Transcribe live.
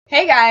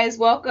Hey guys,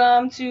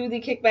 welcome to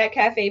the Kickback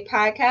Cafe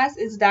podcast.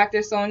 It's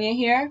Dr. Sonia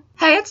here.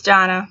 Hey, it's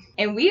Jonna.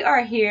 And we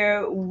are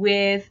here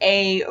with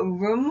a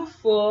room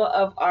full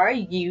of our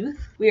youth.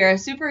 We are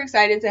super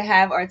excited to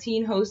have our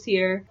teen host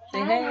here.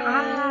 Say hey.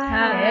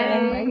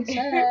 Hi.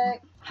 Hey.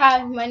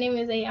 Hi, my name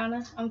is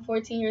Ayana. I'm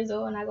 14 years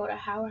old and I go to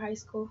Howard High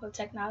School of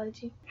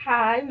Technology.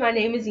 Hi, my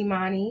name is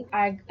Imani.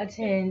 I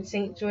attend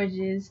St.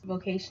 George's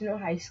Vocational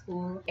High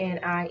School and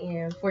I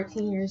am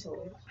 14 years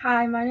old.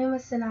 Hi, my name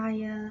is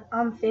Sanaya.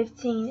 I'm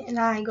 15 and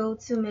I go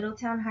to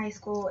Middletown High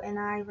School and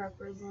I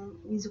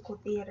represent musical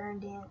theater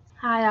and dance.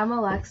 Hi, I'm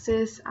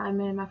Alexis.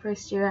 I'm in my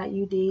first year at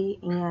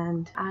UD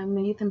and I'm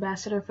the youth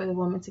ambassador for the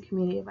Women's and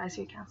Community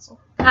Advisory Council.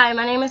 Hi,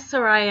 my name is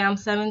Soraya. I'm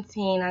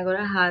 17. I go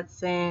to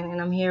Hudson,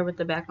 and I'm here with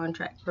the Back on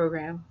Track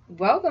program.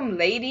 Welcome,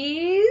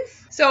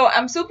 ladies. So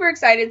I'm super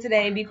excited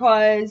today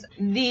because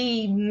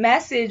the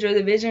message or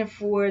the vision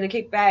for the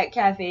Kickback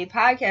Cafe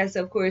podcast,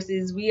 of course,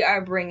 is we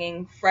are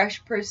bringing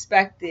fresh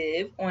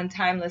perspective on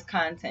timeless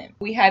content.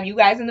 We have you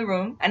guys in the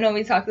room. I know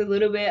we talked a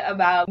little bit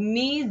about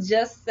me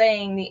just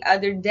saying the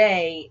other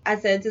day, I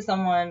said to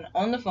someone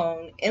on the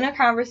phone in a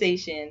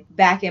conversation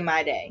back in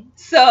my day.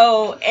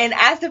 So, and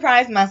I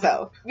surprised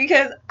myself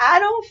because I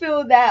don't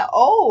feel that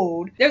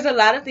old. There's a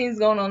lot of things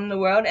going on in the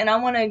world, and I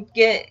want to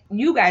get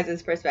you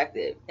guys'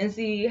 perspective and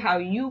see how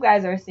you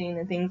guys are seeing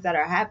the things that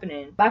are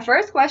happening. My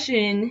first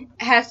question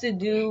has to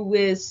do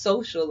with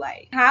social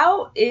life.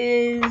 How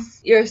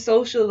is your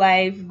social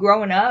life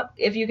growing up,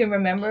 if you can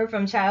remember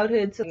from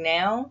childhood to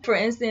now? For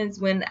instance,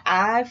 when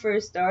I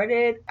first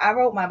started, I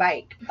rode my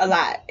bike a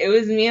lot. It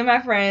was me and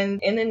my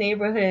friends in the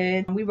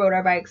neighborhood. We rode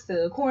our bikes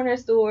to corner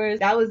stores.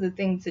 That was the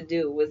thing to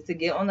do, was to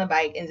get on the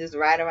bike and just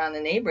ride around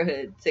the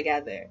neighborhood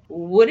together.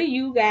 What are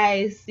you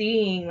guys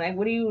seeing? Like,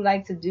 what do you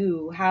like to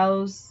do?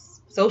 How's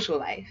social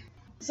life?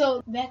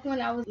 So back when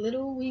I was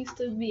little, we used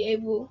to be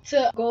able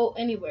to go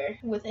anywhere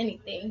with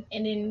anything,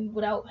 and then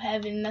without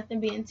having nothing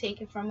being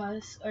taken from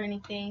us or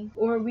anything,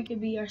 or we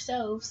could be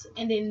ourselves.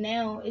 And then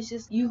now it's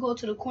just you go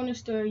to the corner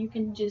store, you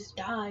can just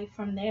die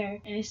from there,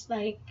 and it's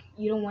like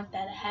you don't want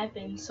that to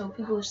happen. So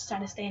people just try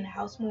to stay in the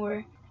house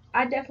more.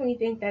 I definitely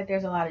think that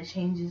there's a lot of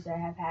changes that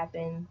have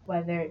happened,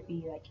 whether it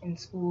be like in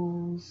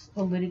schools,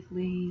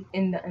 politically,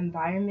 in the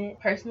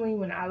environment. Personally,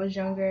 when I was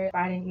younger,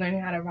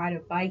 learning how to ride a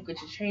bike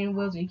with your training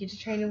wheels, when you get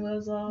your training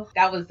wheels off,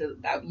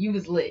 you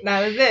was lit.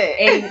 That was it.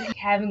 And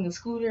having a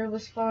scooter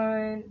was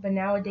fun, but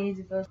nowadays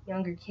it feels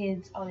younger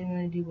kids, all they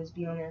want to do is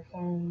be on their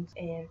phones,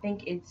 and I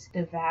think it's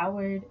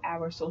devoured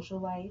our social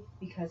life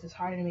because it's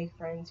harder to make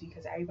friends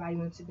because everybody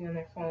wants to be on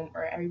their phone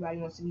or everybody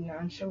wants to be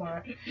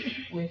nonchalant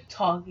with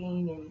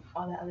talking and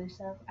all that other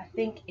stuff. I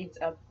think it's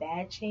a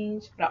bad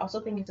change, but I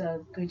also think it's a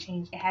good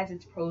change. It has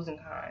its pros and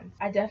cons.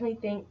 I definitely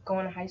think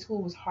going to high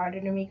school was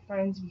harder to make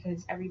friends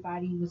because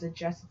everybody was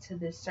adjusted to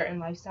this certain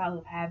lifestyle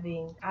of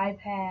having an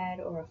iPad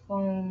or a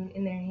phone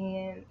in their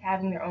hand,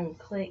 having their own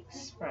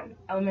cliques from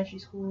elementary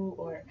school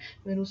or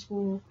middle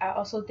school. I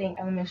also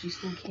think elementary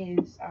school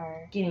kids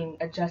are getting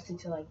adjusted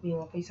to like being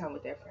on FaceTime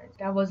with their friends.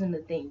 That wasn't the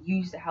thing. You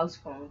used the house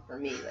phone for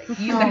me. Like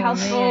you use the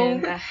house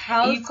phone,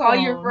 you call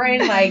your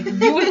friend, like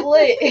you was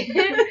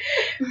lit.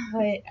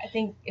 But I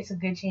think it's a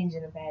good change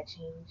and a bad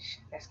change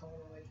that's going on.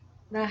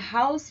 The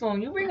house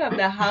phone. You bring up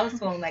the house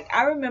phone. Like,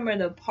 I remember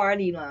the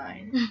party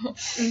line.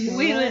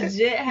 We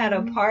legit had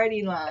a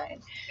party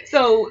line.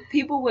 So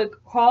people would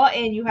call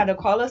in. You had to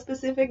call a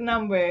specific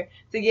number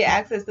to get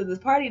access to this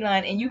party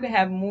line, and you could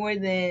have more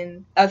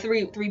than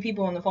three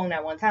people on the phone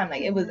at one time.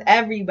 Like, it was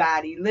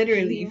everybody,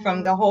 literally,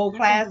 from the whole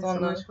class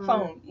on the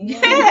phone.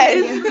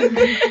 Yes.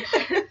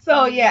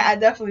 So, yeah, I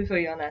definitely feel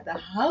you on that. The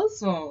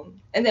house phone.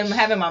 And then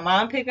having my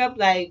mom pick up,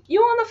 like,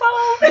 you on the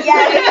phone?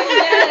 Yeah,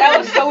 that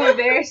was so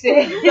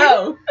embarrassing.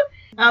 So,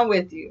 I'm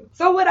with you.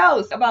 So what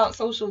else about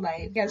social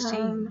life has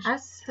changed? I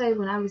say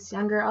when I was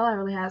younger, all I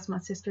really had was my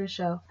sister's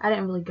show. I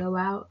didn't really go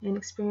out and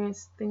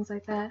experience things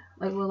like that,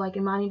 like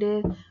Imani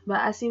did.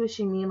 But I see what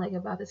you mean, like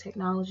about the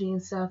technology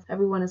and stuff.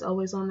 Everyone is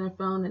always on their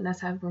phone, and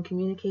that's how everyone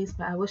communicates.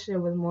 But I wish there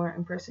was more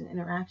in-person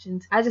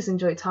interactions. I just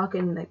enjoy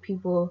talking like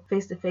people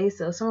face to face.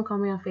 So if someone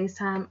called me on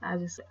FaceTime, I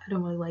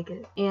don't really like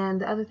it. And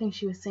the other thing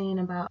she was saying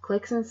about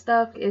cliques and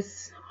stuff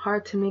is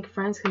hard to make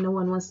friends because no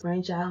one wants to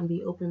branch out and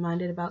be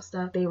open-minded about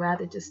stuff. They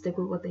rather just stick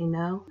with what they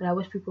know. But I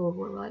wish people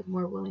were like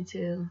more willing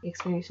to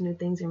experience new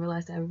things and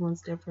realize that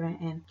everyone's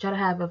different and try to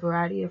have a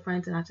variety of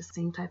friends and not just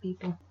the same type of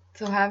people.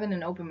 So having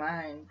an open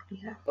mind.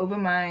 Yeah.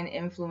 Open mind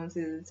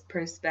influences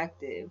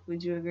perspective.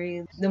 Would you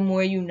agree? The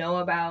more you know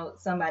about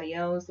somebody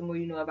else, the more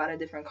you know about a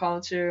different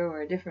culture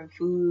or a different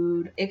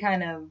food, it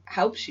kind of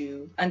helps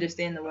you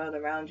understand the world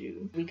around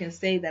you. We can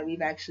say that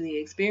we've actually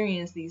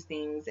experienced these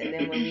things, and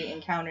then when we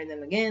encounter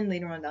them again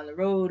later on down the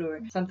road or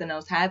something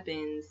else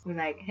happens, we're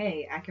like,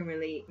 hey, I can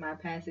relate my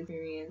past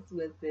experience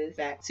with this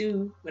back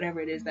to whatever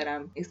it is that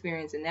I'm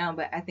experiencing now.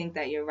 But I think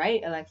that you're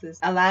right, Alexis.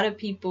 A lot of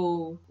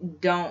people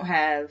don't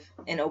have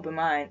an open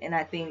mind. And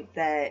I think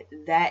that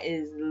that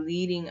is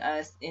leading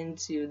us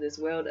into this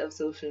world of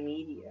social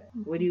media.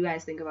 What do you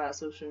guys think about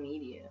social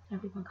media?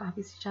 Everyone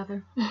copies each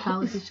other,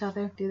 follows each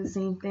other, do the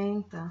same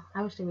thing. So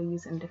I wish they would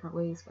use it in different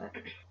ways, but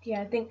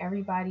Yeah, I think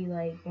everybody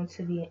like wants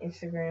to be an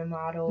Instagram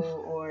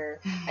model or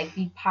like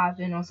be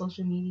popping on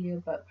social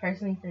media. But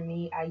personally, for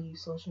me, I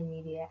use social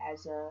media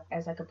as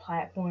like a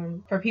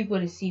platform for people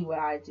to see what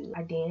I do.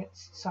 I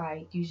dance, so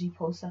I usually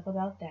post stuff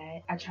about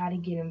that. I try to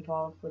get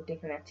involved with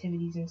different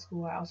activities in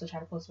school. I also try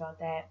to post about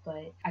that,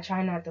 but I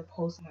try not to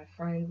post my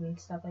friends and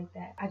stuff like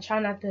that. I try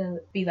not to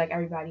be like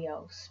everybody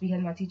else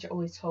because my teacher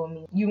always told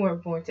me you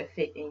weren't born to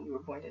fit in, you were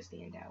born to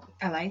stand out.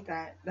 I like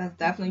that. That's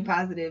definitely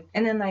positive.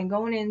 And then like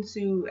going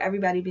into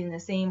everybody being the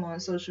same on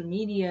social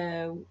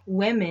media,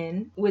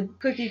 women with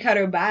cookie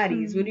cutter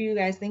bodies. What do you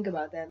guys think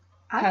about that?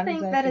 How I does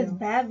think that that is feel?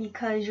 bad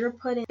because you're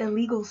putting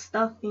illegal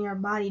stuff in your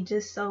body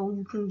just so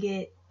you can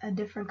get a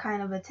different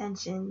kind of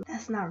attention.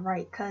 That's not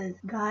right because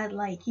God,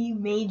 like, He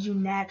made you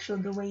natural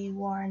the way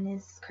you are, and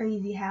it's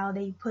crazy how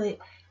they put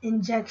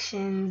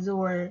injections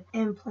or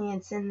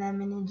implants in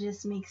them and it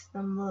just makes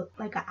them look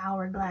like an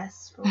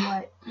hourglass for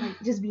what?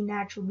 Like, just be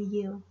natural, be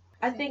you.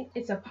 I think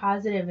it's a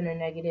positive and a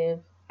negative.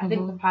 I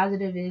think the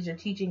positive is you're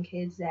teaching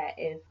kids that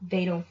if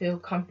they don't feel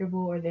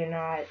comfortable or they're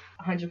not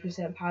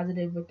 100%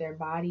 positive with their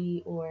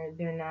body or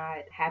they're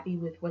not happy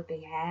with what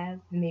they have,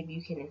 maybe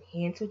you can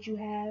enhance what you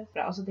have. But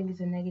I also think it's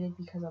a negative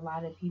because a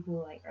lot of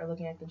people like are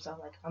looking at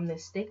themselves like, I'm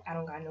this thick, I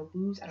don't got no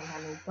boobs, I don't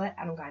got no butt,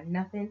 I don't got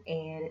nothing,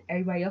 and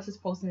everybody else is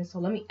posting this, so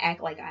let me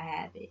act like I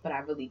have it, but I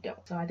really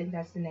don't. So I think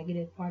that's the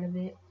negative part of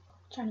it.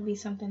 Trying to be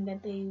something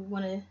that they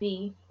want to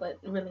be, but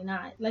really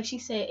not. Like she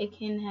said, it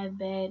can have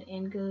bad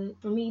and good.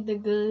 For me, the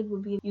good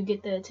would be you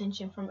get the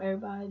attention from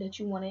everybody that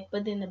you want it,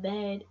 but then the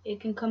bad,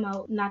 it can come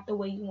out not the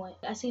way you want.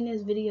 I seen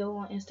this video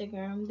on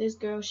Instagram. This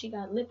girl, she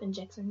got lip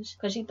injections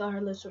because she thought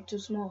her lips were too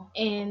small,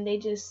 and they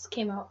just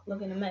came out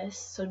looking a mess.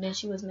 So then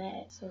she was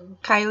mad. So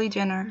Kylie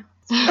Jenner.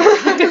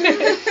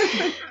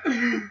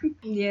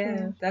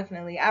 Yeah,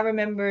 definitely. I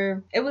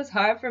remember it was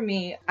hard for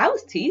me. I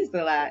was teased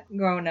a lot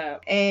growing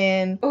up,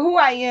 and who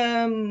I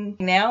am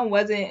now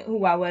wasn't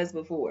who I was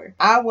before.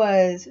 I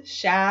was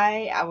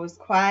shy, I was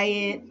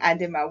quiet, I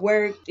did my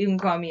work. You can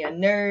call me a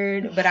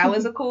nerd, but I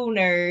was a cool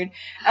nerd.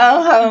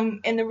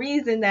 And the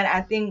reason that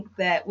I think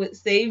that would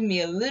save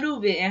me a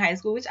little bit in high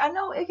school, which I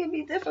know it can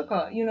be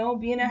difficult, you know,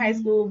 being in high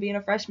school, being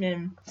a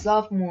freshman,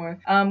 sophomore,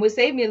 would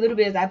save me a little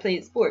bit as I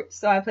played sports.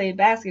 So I played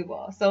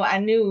basketball. So I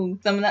knew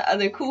some of the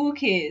other cool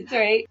kids,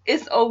 right?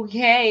 It's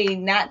okay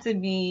not to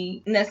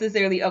be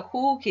necessarily a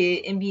cool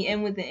kid and be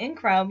in with the in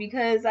crowd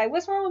because, like,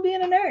 what's wrong with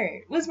being a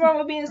nerd? What's wrong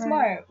with being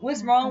smart?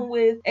 What's wrong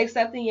with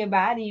accepting your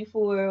body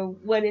for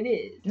what it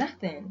is?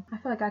 Nothing. I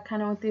feel like I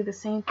kind of went through the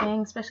same thing,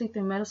 especially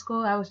through middle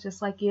school. I was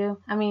just like you.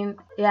 I mean,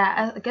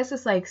 yeah, I guess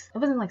it's like, it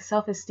wasn't like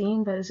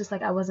self-esteem, but it's just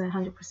like I wasn't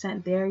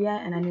 100% there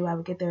yet, and I knew I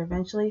would get there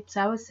eventually. So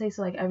I would say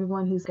to like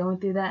everyone who's going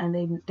through that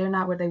and they're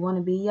not where they want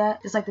to be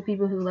yet, just like the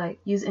people who like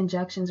use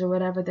injections or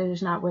whatever, they're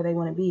just not where they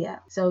want to be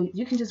at. So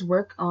you can just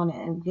work on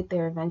it and get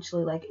there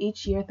eventually. Like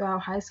each year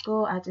throughout high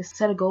school, I just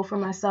set a goal for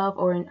myself,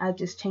 or I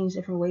just changed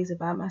different ways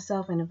about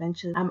myself, and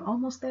eventually I'm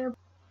almost there.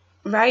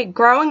 Right.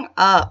 Growing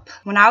up,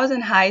 when I was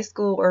in high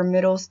school or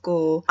middle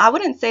school, I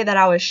wouldn't say that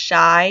I was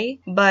shy,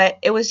 but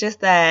it was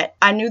just that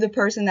I knew the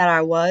person that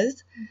I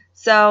was.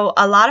 So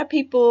a lot of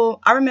people,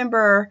 I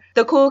remember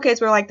the cool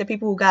kids were like the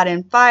people who got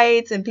in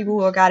fights and people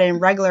who got in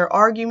regular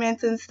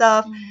arguments and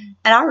stuff.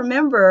 And I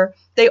remember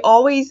they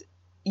always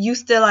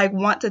used to like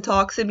want to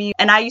talk to me,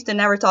 and I used to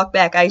never talk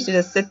back. I used to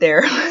just sit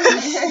there.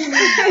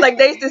 Like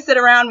they used to sit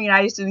around me and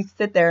I used to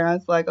sit there and I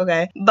was like,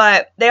 okay.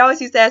 But they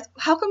always used to ask,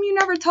 how come you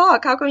never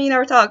talk? How come you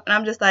never talk? And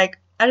I'm just like,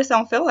 I just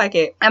don't feel like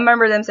it. I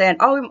remember them saying,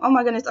 oh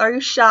my goodness, are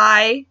you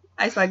shy?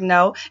 I was like,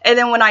 no. And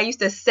then when I used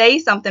to say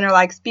something or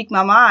like speak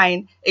my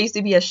mind, it used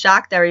to be a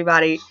shock to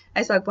everybody. I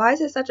was like, why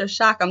is it such a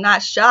shock? I'm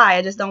not shy.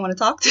 I just don't want to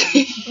talk to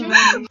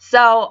you.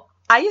 So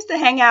I used to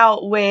hang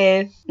out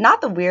with,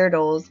 not the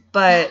weirdos,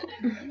 but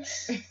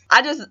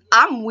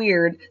I'm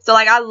weird. So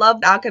like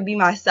I could be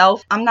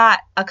myself. I'm not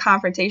a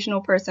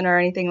confrontational person or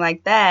anything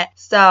like that.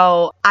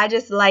 So I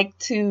just like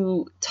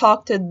to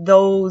talk to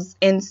those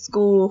in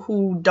school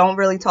who don't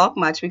really talk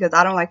much because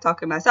I don't like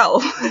talking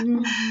myself.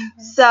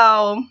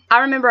 So I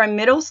remember in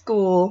middle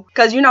school,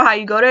 because you know how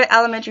you go to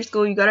elementary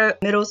school, you go to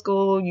middle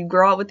school, you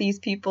grow up with these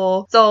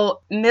people.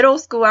 So middle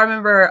school, I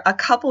remember a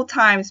couple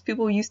times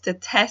people used to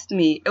test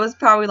me. It was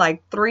probably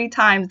like 3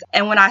 times.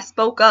 And when I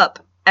spoke up,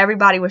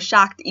 everybody was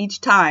shocked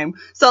each time.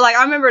 So like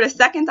I remember the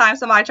second time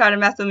somebody tried to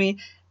mess with me,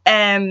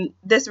 and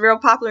this real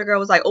popular girl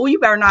was like, oh, you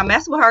better not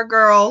mess with her,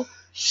 girl.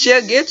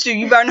 She'll get you.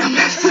 You better not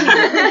mess with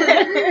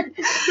her.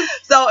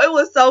 So it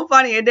was so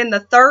funny. And then the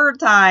third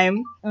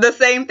time, the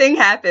same thing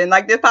happened.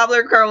 Like, this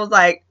popular girl was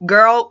like,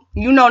 girl,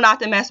 you know not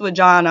to mess with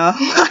Jonna.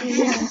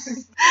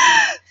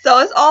 So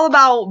it's all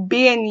about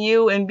being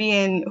you and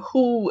being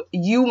who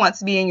you want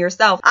to be in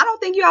yourself. I don't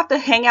think you have to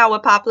hang out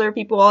with popular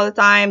people all the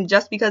time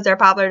just because they're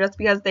popular, just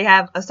because they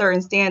have a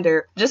certain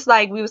standard. Just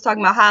like we was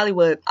talking about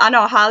Hollywood. I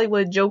know a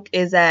Hollywood joke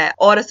is that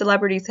all the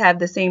celebrities have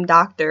the same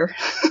doctor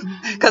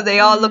because they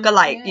all look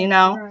alike, you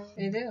know?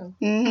 They do.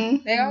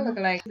 Mm-hmm. They all look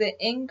alike. The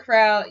in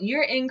crowd,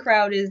 your in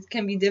crowd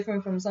can be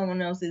different from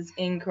someone else's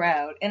in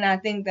crowd. And I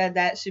think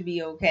that should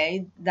be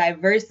okay.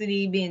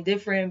 Diversity, being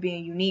different,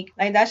 being unique,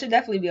 like that should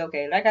definitely be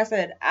okay. Like I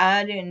said,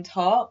 I didn't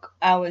talk.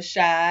 I was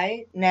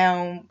shy.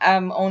 Now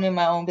I'm owning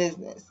my own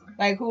business.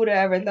 Like, who would have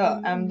ever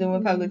thought? I'm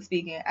doing public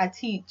speaking. I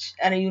teach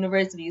at a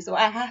university, so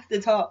I have to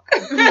talk.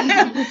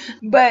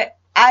 But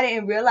I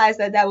didn't realize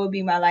that would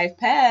be my life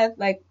path.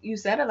 Like you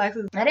said,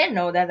 Alexis, I didn't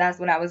know that that's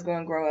what I was going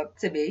to grow up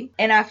to be.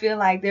 And I feel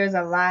like there's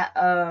a lot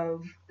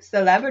of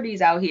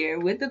celebrities out here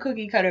with the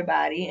cookie cutter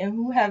body and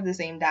who have the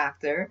same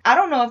doctor. I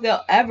don't know if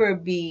they'll ever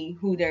be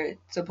who they're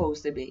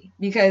supposed to be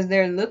because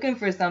they're looking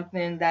for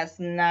something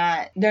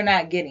they're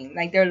not getting.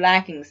 Like, they're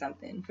lacking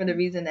something for the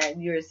reason that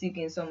you're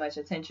seeking so much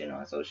attention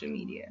on social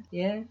media.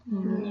 Yeah?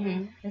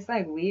 Mm-hmm. It's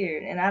like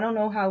weird. And I don't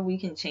know how we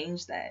can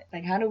change that.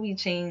 Like, how do we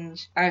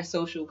change our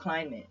social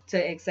climate to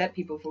accept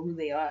people for who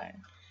they are?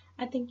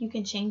 I think you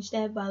can change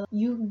that by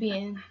you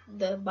being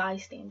the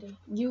bystander.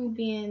 You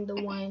being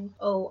the one,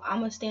 oh, I'm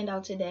going to stand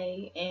out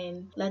today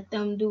and let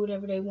them do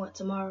whatever they want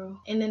tomorrow.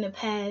 And in the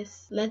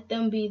past, let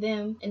them be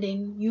them. And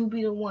then you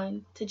be the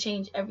one to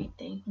change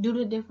everything. Do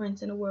the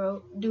difference in the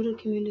world. Do the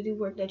community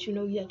work that you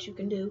know that you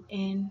can do.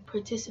 And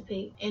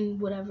participate in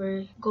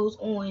whatever goes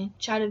on.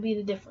 Try to be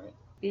the different.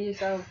 Be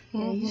yourself.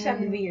 Yeah, you just have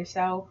to be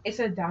yourself. It's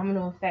a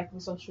domino effect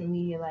with social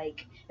media.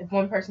 Like, if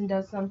one person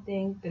does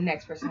something, the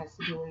next person has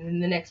to do it, and then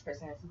the next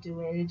person has to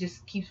do it, and it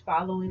just keeps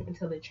following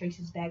until it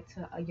traces back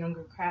to a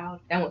younger crowd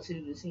that wants to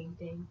do the same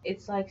thing.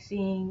 It's like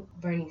seeing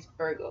Bernice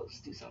Burgos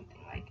do something.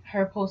 Like,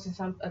 her posting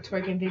a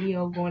twerking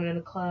video, going in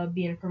a club,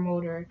 being a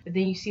promoter, but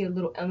then you see a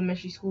little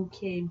elementary school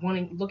kid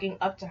looking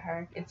up to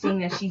her and seeing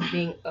that she's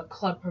being a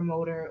club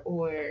promoter,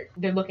 or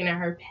they're looking at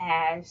her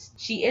past.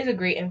 She is a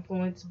great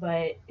influence,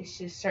 but it's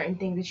just certain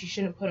things that you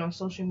shouldn't put on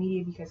social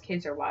media because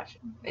kids are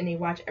watching and they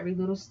watch every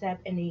little step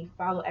and they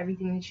follow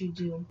everything that you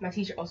do. My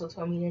teacher also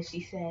told me that she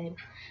said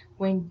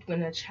when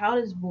a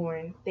child is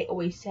born, they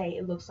always say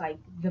it looks like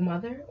the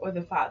mother or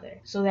the father,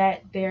 so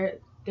that they're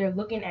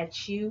looking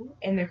at you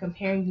and they're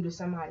comparing you to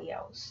somebody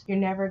else. You're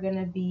never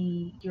gonna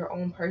be your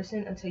own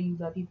person until you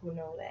let people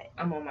know that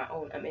I'm on my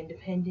own. I'm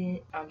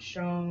independent. I'm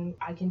strong.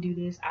 I can do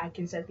this. I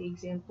can set the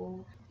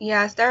example.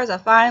 Yes, there's a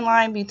fine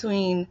line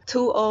between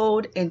too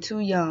old and too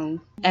young.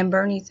 And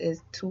Bernice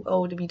is too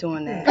old to be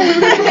doing that.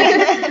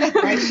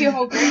 Right? She a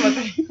whole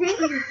grandmother.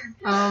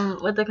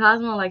 With the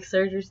Cosmo like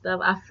surgery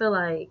stuff, I feel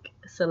like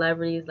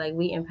celebrities, like,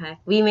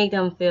 we make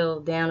them feel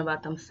down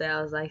about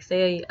themselves. Like,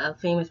 say a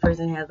famous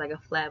person has like a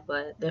flat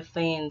butt, their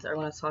fans are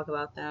going to talk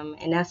about them,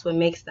 and that's what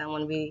makes them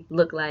want to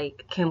look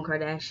like Kim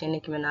Kardashian,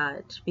 Nicki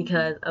Minaj,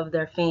 because of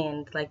their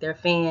fans. Like, their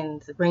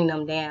fans bring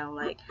them down.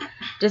 Like,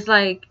 just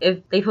like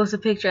if they post a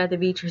picture at the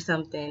beach or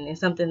something and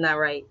something's not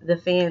right, the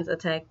fans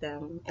attack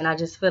them, and I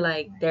just feel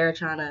like they're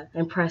trying to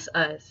impress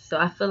us. So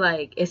I feel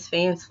like it's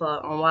fans'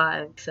 fault on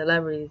why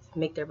celebrities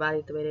make their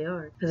bodies the way they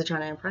are, because they're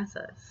trying to impress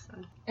us. So.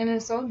 And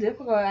it's so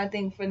difficult, I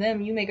think, for them.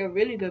 You make a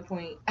really good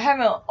point.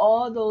 Having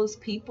all those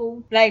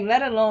people, like,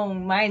 let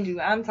alone, mind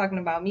you, I'm talking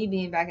about me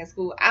being back in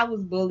school. I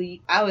was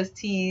bullied. I was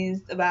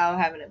teased about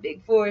having a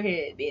big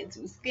forehead, being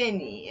too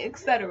skinny,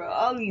 etc.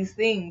 All these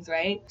things,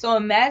 right? So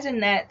imagine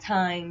that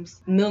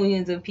times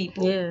millions of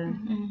people. Yeah.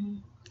 Mm-hmm.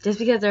 Just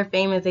because they're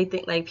famous, they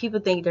think, like, people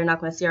think they're not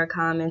going to see our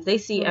comments. They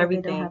see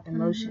everything. They don't have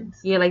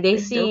emotions. Yeah, like, they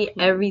They're see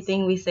still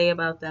everything we say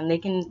about them. They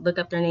can look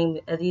up their name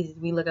as easy as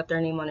we look up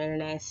their name on the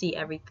internet and see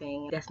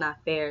everything. That's not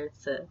fair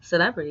to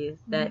celebrities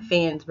that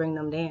fans bring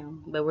them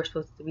down, but we're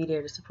supposed to be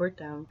there to support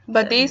them.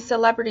 But So. these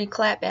celebrity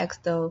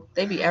clapbacks, though,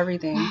 they be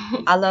everything.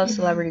 I love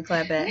celebrity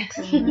clapbacks.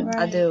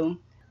 I do.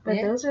 But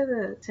Yeah. those are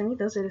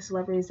the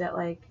celebrities that,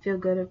 like, feel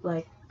good of,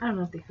 like, I don't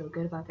know if they feel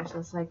good about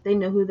themselves. Like, they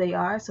know who they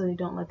are, so they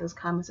don't let those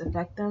comments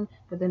affect them.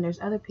 But then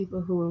there's other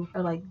people who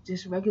are, like,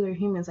 just regular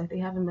humans. Like, they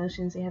have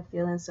emotions, they have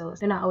feelings, so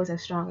they're not always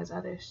as strong as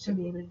others to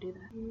be able to do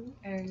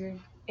that. I agree.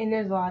 And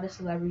there's a lot of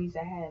celebrities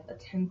that have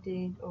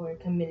attempted or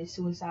committed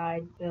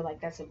suicide. Feel like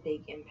that's a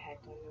big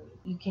impact on them.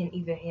 You can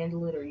either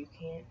handle it or you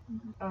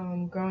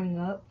can't. Growing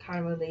up, kind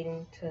of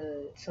relating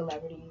to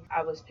celebrities,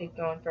 I was picked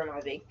on for my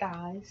big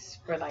thighs,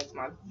 for like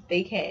my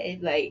big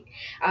head. Like,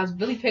 I was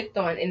really picked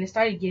on, and it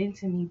started getting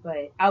to me.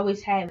 But I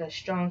always had a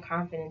strong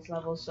confidence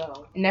level,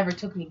 so it never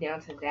took me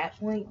down to that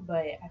point.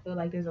 But I feel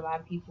like there's a lot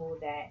of people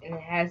that, and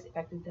it has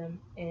affected them.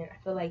 And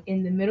I feel like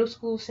in the middle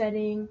school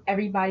setting,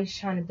 everybody's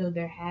trying to build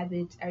their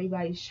habits.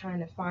 Everybody's everybody's trying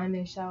to find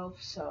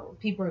themselves, so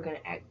people are going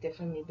to act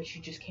differently, but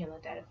you just can't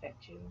let that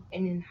affect you.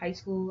 And in high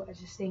school, I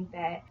just think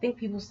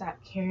people stop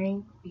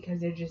caring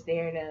because they're just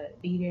there to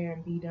be there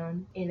and be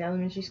done. In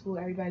elementary school,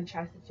 everybody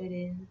tries to fit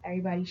in.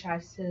 Everybody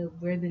tries to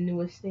wear the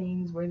newest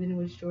things, wear the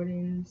newest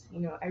Jordans.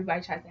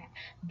 Everybody tries to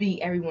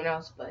be everyone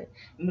else, but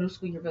in middle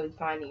school, you're really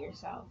finding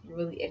yourself.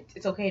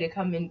 It's okay to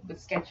come in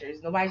with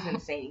Skechers. Nobody's going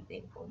to say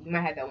anything. Well, you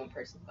might have that one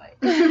person, but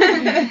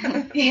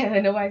yeah,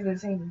 nobody's going to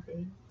say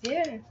anything.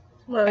 Yeah.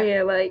 Well,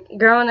 yeah, like,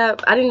 growing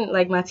up, I didn't,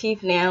 like, my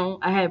teeth now,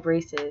 I had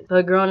braces.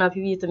 But growing up,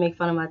 people used to make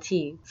fun of my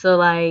teeth. So,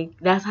 like,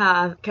 that's how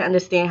I can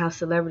understand how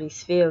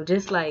celebrities feel.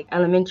 Just like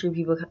elementary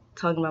people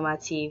talking about my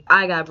teeth.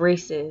 I got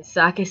braces.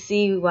 So I can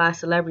see why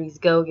celebrities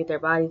go get their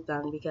bodies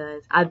done,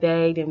 because I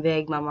begged and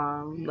begged my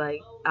mom,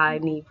 like, I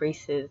need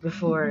braces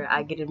before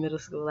I get in middle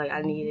school. Like,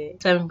 I need it.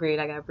 7th grade,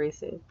 I got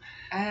braces.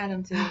 I had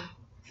them too.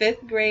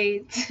 5th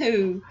grade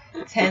to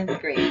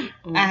 10th grade,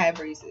 I had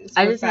braces.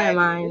 I just had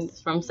mine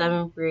from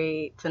 7th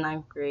grade to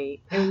 9th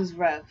grade. It was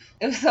rough.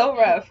 It was so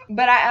rough.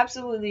 But I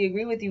absolutely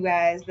agree with you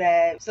guys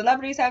that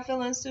celebrities have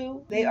feelings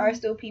too. They are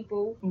still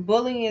people.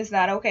 Bullying is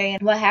not okay.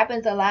 And what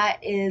happens a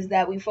lot is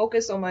that we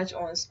focus so much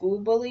on school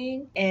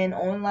bullying and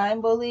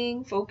online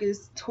bullying,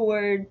 focused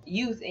toward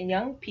youth and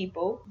young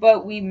people,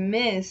 but we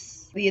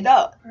miss the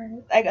adult.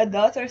 Right. Like,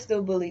 adults are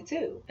still bullied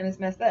too, and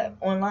it's messed up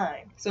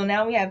online. So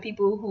now we have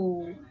people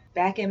who,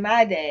 back in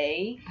my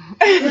day,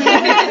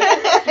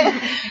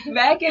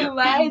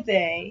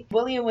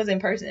 bullying was in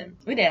person.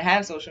 We didn't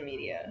have social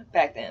media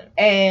back then.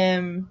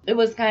 And it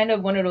was kind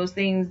of one of those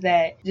things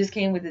that just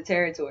came with the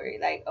territory.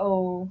 Like,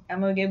 oh,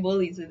 I'm going to get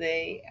bullied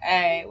today. All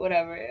right,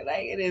 whatever.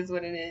 Like, it is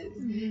what it is.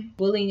 Mm-hmm.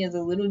 Bullying is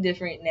a little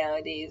different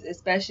nowadays,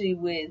 especially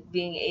with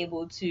being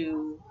able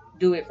to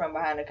do it from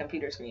behind a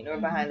computer screen or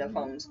behind a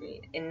phone screen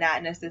and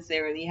not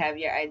necessarily have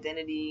your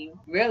identity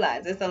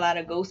realized. There's a lot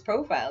of ghost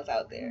profiles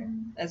out there.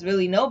 That's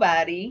really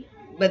nobody,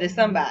 but it's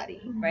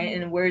somebody, right?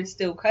 And words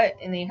still cut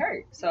and they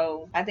hurt.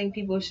 So I think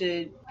people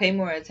should pay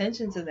more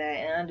attention to that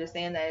and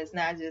understand that it's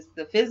not just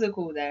the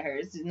physical that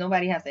hurts.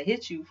 Nobody has to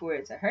hit you for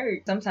it to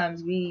hurt.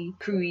 Sometimes we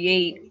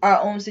create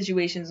our own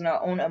situations and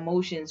our own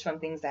emotions from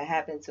things that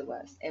happen to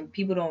us. And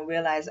people don't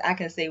realize I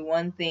can say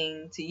one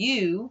thing to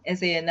you and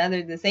say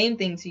the same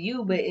thing to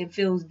you, but it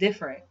feels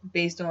different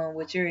based on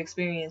what your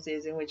experience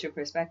is and what your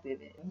perspective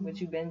is. What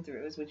you've been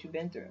through is what you've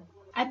been through.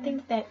 I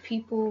think that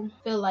people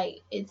feel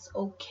like it's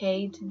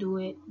okay to do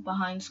it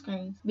behind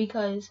screens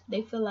because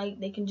they feel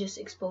like they can just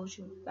expose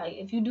you. Like,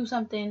 if you do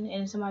something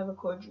and somebody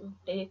records you,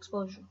 they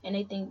expose you. And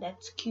they think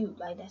that's cute.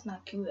 Like, that's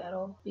not cute at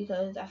all.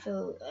 Because I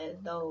feel as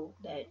though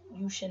that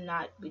you should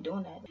not be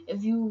doing that.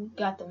 If you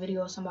got the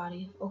video of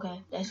somebody,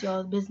 okay, that's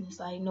y'all's business.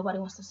 Like, nobody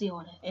wants to see all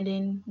that. And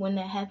then when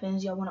that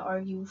happens, y'all want to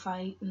argue,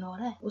 fight, and all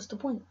that. What's the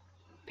point?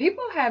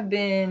 People have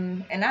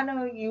been, and I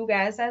know you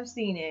guys have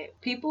seen it,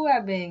 people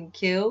have been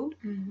killed.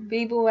 Mm-hmm.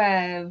 People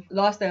have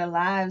lost their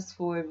lives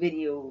for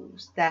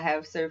videos that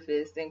have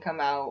surfaced and come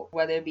out,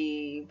 whether it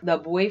be the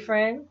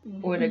boyfriend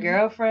or the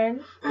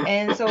girlfriend.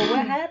 And so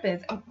what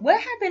happens? What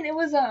happened? It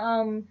was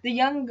the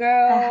young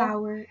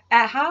girl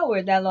at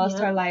Howard that lost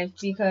her life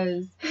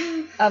because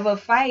of a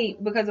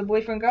fight, because of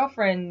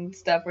boyfriend-girlfriend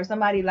stuff, where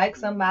somebody liked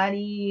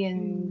somebody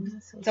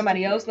and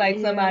somebody else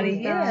liked somebody.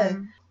 Yeah.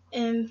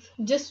 And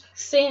just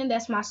saying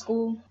that's my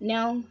school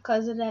now,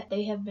 because of that,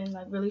 they have been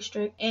like really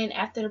strict. And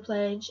after the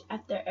pledge,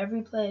 after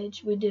every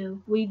pledge we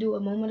do a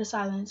moment of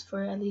silence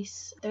for at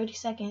least 30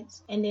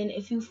 seconds. And then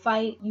if you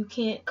fight, you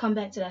can't come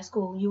back to that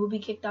school. You will be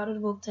kicked out of the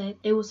Voc-Tech.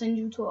 They will send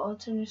you to an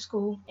alternate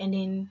school, and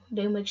then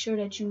they'll make sure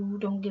that you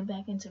don't get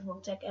back into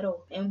Voc-Tech at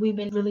all. And we've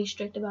been really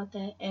strict about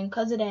that. And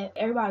because of that,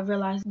 everybody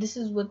realized this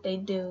is what they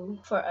do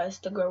for us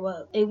to grow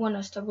up. They want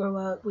us to grow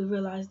up. We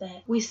realize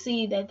that. We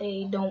see that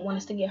they don't want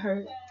us to get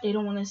hurt. They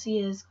don't want to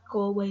see us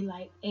go away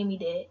like Amy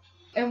did.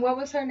 And what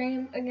was her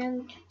name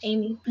again?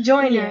 Amy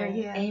Joyner.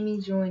 Yeah. Amy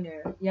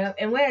Joyner. Yep.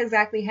 And what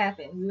exactly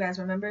happened? You guys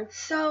remember?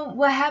 So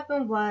what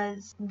happened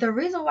was, the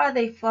reason why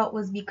they fought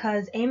was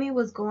because Amy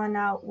was going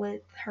out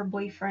with her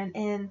boyfriend,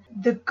 and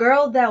the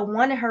girl that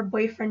wanted her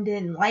boyfriend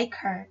didn't like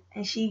her,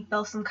 and she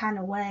felt some kind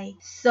of way.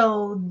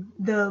 So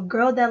the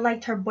girl that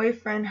liked her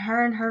boyfriend,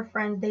 her and her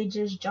friends, they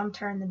just jumped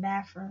her in the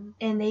bathroom,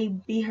 and they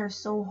beat her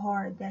so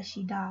hard that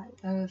she died.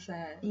 That was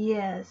sad.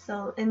 Yeah.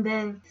 So, and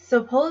then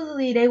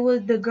supposedly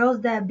the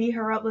girls that beat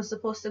her up was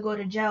supposed to go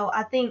to jail.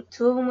 I think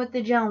 2 of them went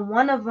to jail, and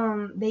 1 of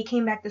them, they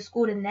came back to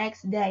school the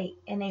next day,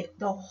 and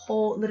the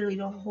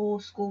whole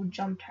school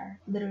jumped her,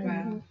 literally.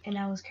 Wow. And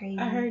that was crazy.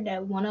 I heard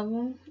that 1 of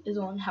them is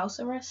on house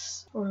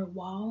arrest or a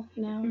wall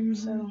now. Mm-hmm.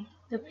 So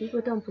the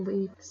people don't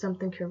believe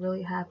something could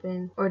really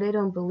happen, or they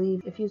don't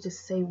believe if you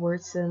just say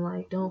words to them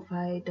like don't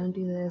fight, don't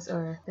do this,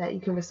 or that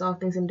you can resolve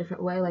things in a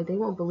different way. Like, they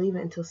won't believe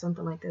it until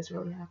something like this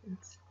really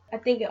happens. I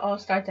think it all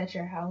starts at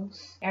your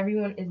house.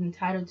 Everyone is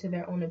entitled to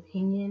their own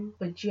opinion,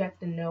 but you have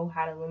to know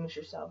how to limit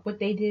yourself. What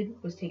they did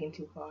was taken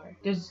too far.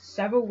 There's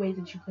several ways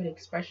that you could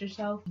express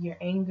yourself. Your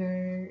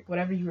anger,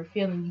 whatever you were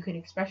feeling, you could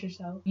express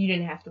yourself. You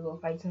didn't have to go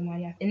fight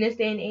somebody. In this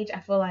day and age, I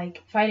feel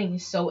like fighting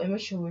is so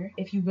immature.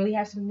 If you really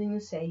have something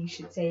to say, you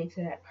should say it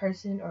to that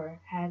person or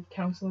have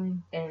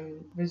counseling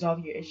and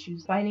resolve your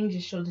issues. Fighting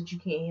just shows that you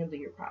can't handle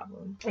your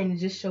problem. And it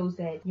just shows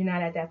that you're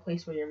not at that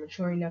place where you're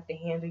mature enough to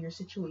handle your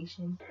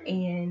situation.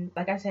 And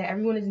like I said,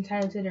 everyone is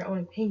entitled to their own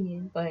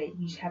opinion, but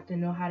you just have to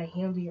know how to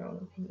handle your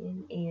own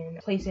opinion and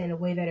place it in a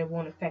way that it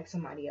won't affect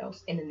somebody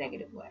else in a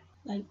negative way.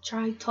 Like,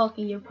 try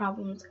talking your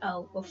problems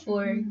out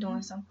before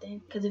doing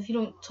something. Because if you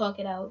don't talk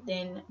it out,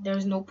 then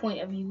there's no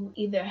point of you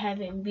either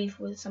having beef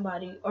with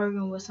somebody,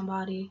 arguing with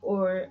somebody,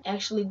 or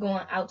actually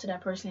going out to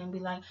that person and be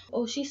like,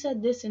 oh, she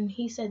said this and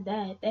he said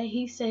that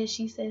he said,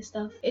 she said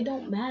stuff. It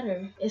don't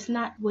matter. It's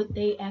not what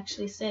they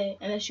actually said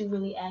unless you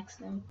really ask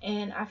them.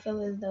 And I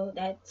feel as though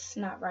that's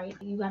not right.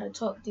 You gotta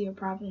talk to your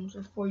problems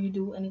before you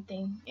do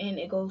anything. And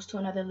it goes to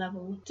another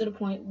level, to the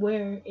point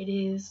where it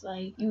is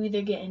like you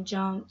either getting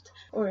jumped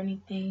or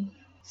anything.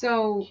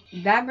 So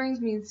that brings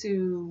me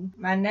to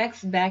my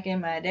next back in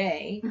my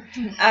day.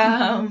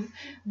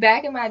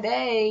 Back in my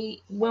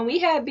day, when we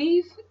had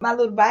beef, my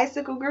little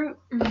bicycle group,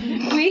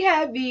 we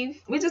had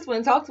beef. We just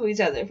wouldn't talk to each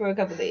other for a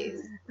couple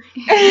days.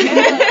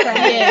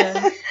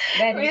 Yeah.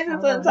 We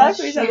just wouldn't talk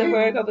to each other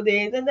for a couple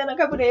days. And then a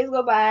couple days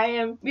go by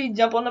and we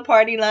jump on the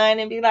party line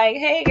and be like,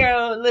 hey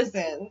girl,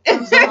 listen.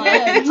 I'm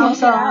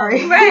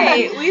sorry.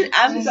 Right.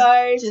 I'm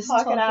sorry. Just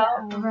talk it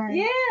out.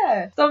 Right.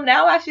 Yeah. So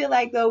now I feel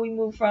like though we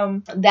move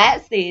from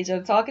that stage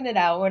of talking it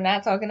out or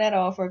not talking at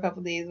all for a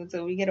couple days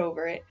until we get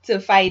over it to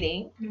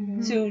fighting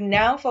to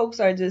now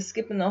folks are just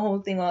skipping the whole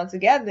thing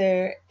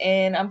altogether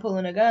and I'm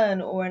pulling a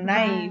gun or a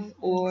knife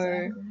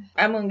or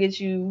I'm gonna get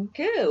you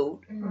killed.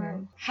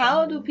 Right.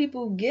 How do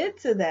people get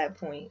to that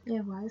point? Yeah,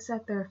 why is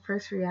that their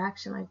first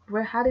reaction?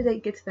 Like, how did they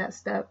get to that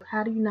step?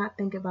 How do you not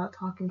think about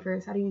talking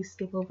first? How do you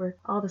skip over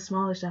all the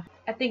smaller stuff?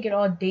 I think it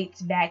all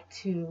dates back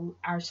to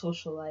our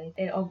social life.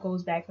 It all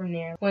goes back from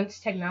there. Once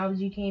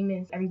technology came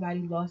in, everybody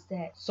lost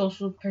that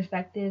social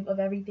perspective of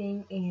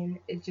everything, and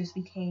it just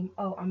became,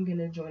 oh, I'm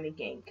gonna join a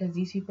gang because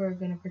these people are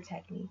gonna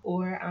protect me,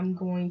 or I'm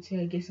gonna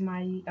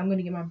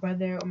get my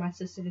brother or my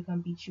sister to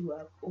come beat you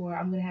up, or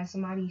I'm gonna have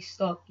somebody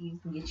stalk you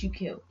and get you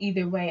killed.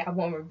 Either way, I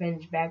want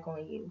revenge back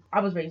on you.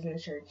 I was raised in the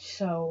church,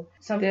 so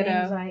some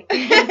things like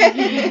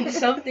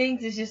some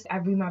things is just I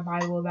read my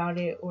Bible about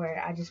it, or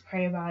I just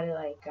pray about it,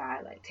 like,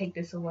 God, like, take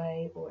this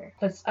away. Or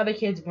plus other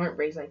kids weren't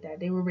raised like that.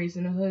 They were raised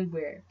in a hood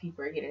where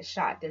people are getting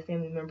shot, their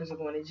family members are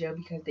going to jail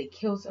because they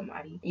killed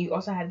somebody. You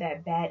also have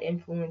that bad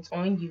influence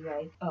on you,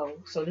 like, oh,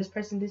 so this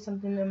person did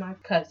something to my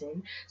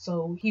cousin,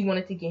 so he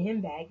wanted to get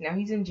him back, now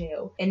he's in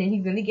jail, and then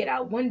he's gonna get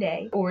out one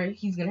day, or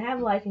he's gonna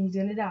have life and he's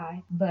gonna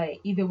die, but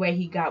either way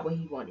he got what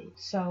he wanted.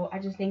 So I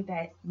just think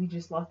that we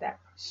just lost that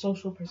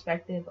social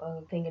perspective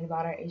of thinking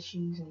about our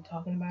issues and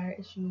talking about our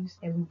issues,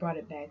 and we brought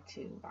it back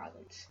to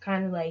violence.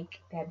 Kind of like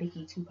that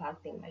Biggie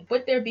Tupac thing. Like,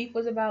 what their beef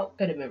was about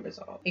could have been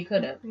resolved. It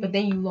could have. But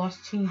then you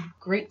lost two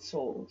great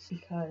souls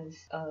because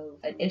of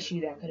an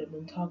issue that could have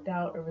been talked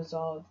out or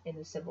resolved in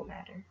a civil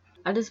matter.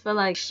 I just feel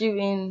like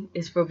shooting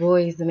is for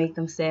boys to make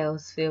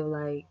themselves feel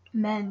like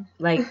Men.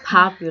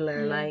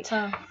 popular. Like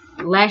Tough.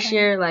 last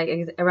year,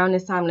 like around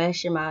this time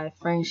last year, my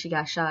friend, she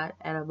got shot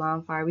at a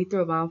bonfire. We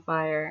threw a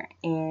bonfire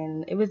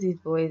and it was these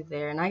boys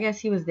there, and I guess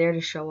he was there to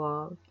show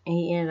off, and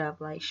he ended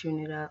up like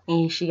shooting it up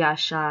and she got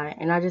shot.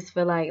 And I just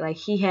feel like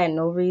he had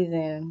no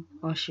reason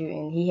on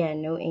shooting. He had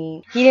no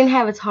aim. He didn't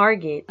have a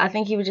target. I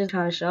think he was just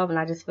trying to show off, and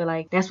I just feel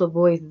like that's what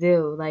boys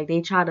do. Like,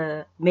 they try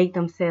to make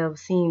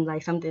themselves seem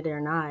like something they're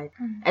not. At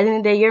the end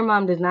of the day, your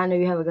mom does not know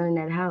you have a gun in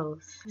that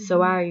house. So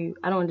why are you?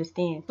 I don't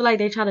understand. I feel like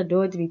they try to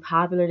do it to be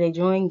popular. They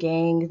join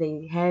gangs.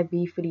 They have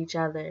beef with each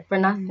other for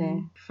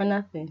nothing. For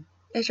nothing.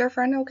 Is your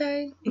friend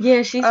okay?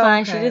 Yeah, she's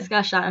fine. She Okay. just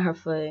got shot in her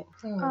foot.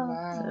 Oh,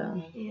 wow.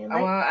 So. Yeah,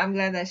 Well, I'm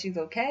glad that she's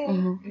okay.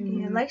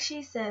 Yeah, like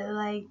she said,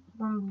 like,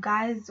 when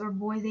guys or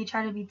boys, they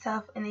try to be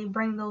tough and they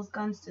bring those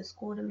guns to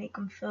school to make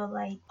them feel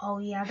like, oh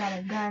yeah, I got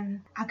a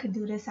gun, I could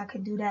do this, I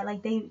could do that.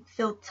 Like, they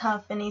feel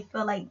tough and they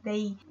feel like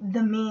the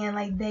man,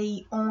 like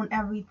they own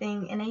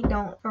everything, and they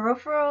don't. For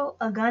real,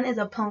 a gun is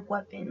a punk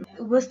weapon.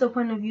 What's the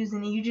point of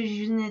using it? You just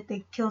using it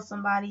to kill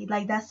somebody.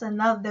 Like, that's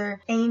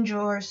another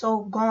angel or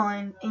soul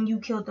gone, and you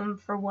killed them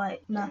for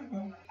what?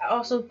 Nothing. I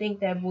also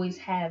think that boys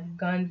have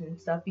guns and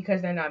stuff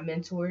because they're not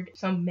mentored.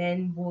 Some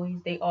men, boys,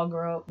 they all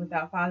grow up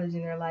without fathers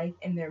in their life,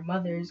 and their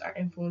mothers are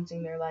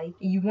influencing their life.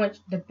 You want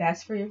the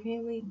best for your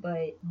family,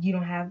 but you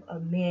don't have a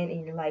man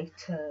in your life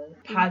to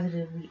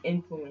positively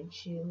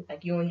influence you.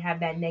 Like, you only have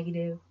that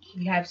negative.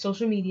 You have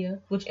social media,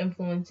 which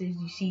influences.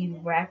 You see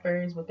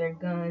rappers with their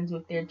guns,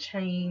 with their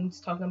chains,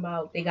 talking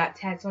about they got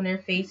tats on their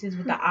faces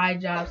with the eye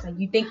jobs. Like,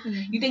 you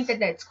think that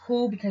that's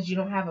cool because you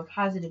don't have a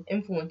positive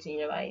influence in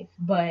your life,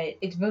 but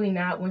it's really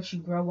not. Once you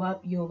grow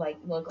up, you'll like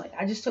look like,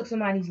 I just took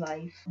somebody's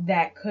life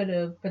that could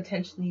have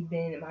potentially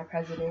been my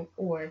president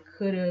or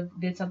could have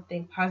did something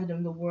something positive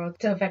in the world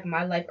to affect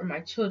my life or my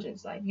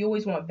children's life. You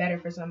always want better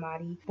for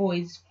somebody.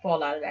 Boys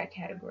fall out of that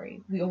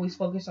category. We always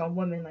focus on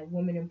women, like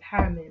women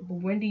empowerment, but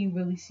when do you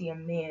really see a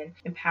man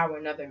empower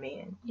another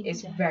man?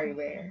 It's very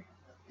rare.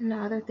 And the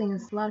other thing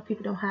is a lot of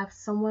people don't have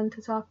someone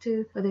to talk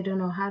to, or they don't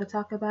know how to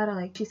talk about it.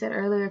 Like she said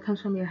earlier, it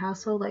comes from your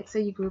household. Like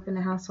say you grew up in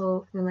a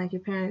household when like your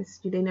parents,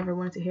 they never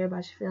wanted to hear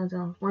about your feelings,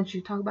 and once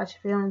you talk about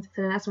your feelings,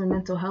 so then that's when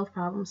mental health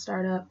problems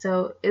start up.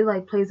 So it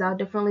like plays out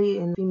differently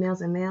in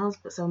females and males.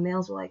 But so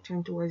males will like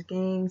turn towards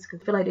gangs because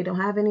they feel like they don't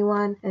have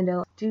anyone, and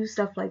they'll do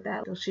stuff like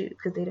that. They'll shoot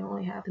because they don't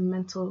really have the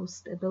mental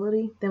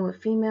stability. Then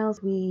with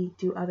females, we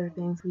do other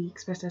things. We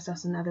express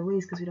ourselves in other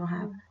ways because we don't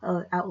have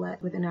an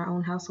outlet within our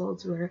own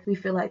households where we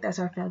feel like that's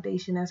our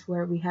foundation. That's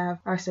where we have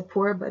our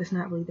support, but it's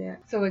not really there.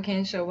 So it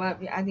can show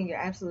up. I think you're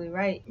absolutely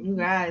right. You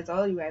guys,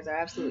 all you guys are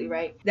absolutely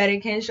right. That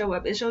it can show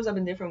up. It shows up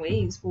in different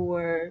ways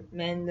for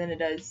men than it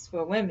does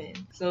for women.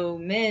 So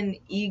men,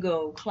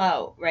 ego,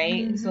 clout,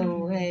 right?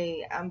 So,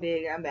 hey, I'm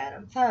big, I'm bad,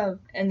 I'm tough.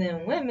 And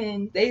then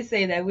women, they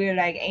say that we're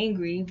like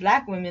angry,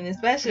 black women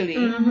especially,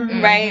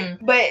 right?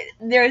 But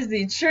there's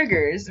the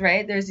triggers,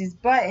 right? There's these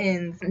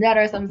buttons that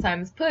are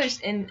sometimes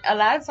pushed. And a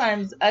lot of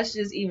times, us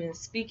just even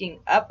speaking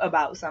up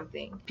about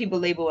something, people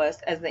label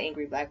us as the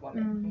angry black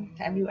woman.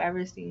 Have you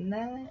ever seen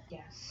that?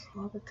 Yes.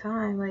 All the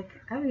time. Like,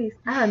 I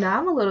don't know,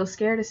 I'm a little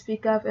scared to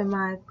speak up in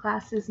my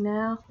classes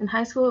now. In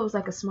high school, it was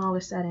like a smaller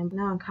setting. But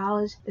now in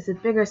college, it's a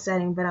bigger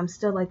setting, but I'm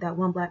still like that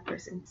one black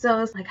person. So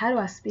it's like, how do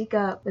I speak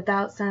up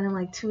without sounding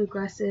like too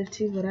aggressive,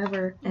 too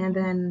whatever? And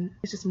then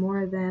it's just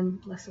more of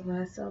them, less of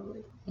us. So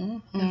like,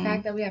 the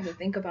fact that we have to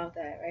think about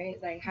that, right?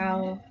 Like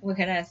what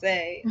can I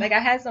say? Like I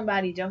had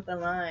somebody jump the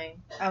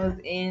line. I was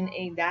in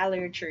a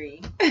Dollar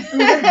Tree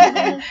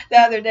the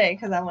other day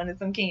because I wanted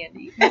some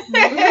candy. And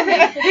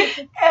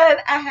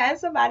I had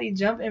somebody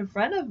jump in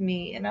front of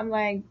me and I'm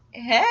like,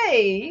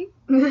 hey,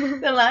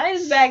 the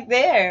line's back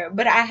there.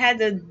 But I had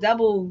to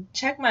double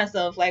check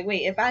myself. Like,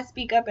 wait, if I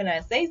speak up and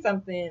I say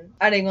something,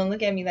 are they going to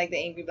look at me like the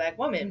angry black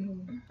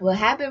woman? What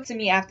happened to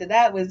me after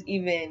that was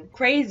even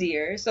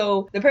crazier.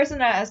 So the person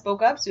that I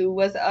spoke up to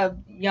was a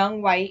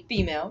young white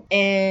female.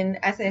 And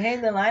I said, hey,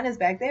 the line is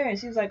back there. And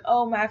she was like,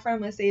 oh, my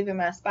friend was saving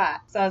my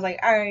spot. So I was like,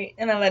 all right.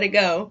 And I let it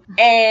go.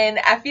 And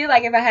I feel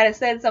like if I had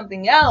said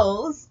something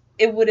else,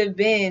 it would have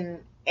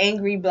been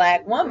angry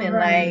black woman.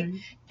 Like,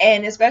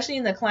 and especially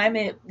in the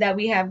climate that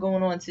we have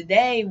going on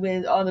today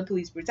with all the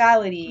police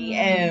brutality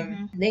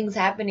and things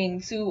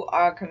happening to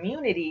our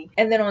community.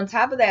 And then on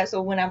top of that,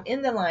 so when I'm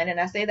in the line and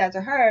I say that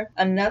to her,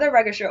 another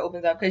register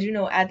opens up because, you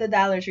know, at the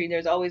Dollar Tree,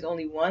 there's always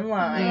only one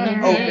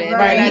line open. And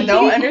I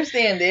don't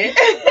understand it.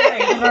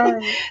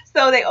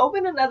 So they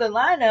open another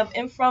line up,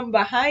 and from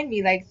behind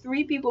me, like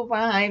 3 people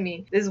behind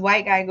me, this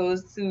white guy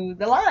goes to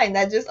the line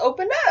that just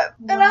opened up.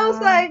 And I was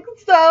like,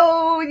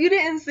 so you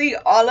didn't see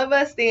all of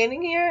us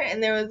standing here?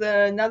 And there was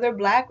another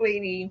black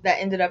lady that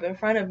ended up in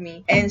front of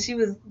me, and she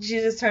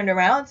just turned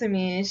around to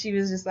me and she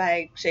was just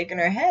like shaking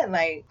her head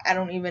like, I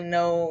don't even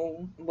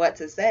know what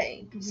to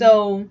say.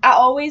 So I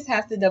always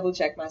have to double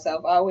check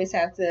myself. I always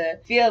have to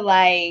feel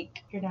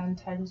like you're not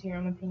entitled to your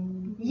own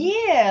opinion.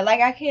 Yeah,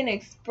 like I can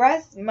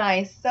express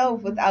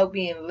myself without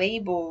being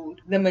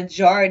labeled the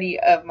majority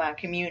of my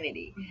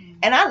community.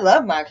 And I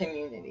love my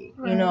community,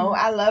 you know,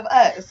 I love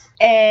us.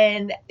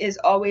 And it's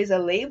always a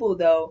label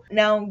though.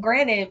 Now,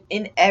 granted,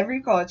 in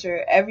every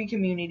culture, every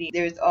community,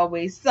 there's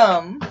always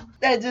some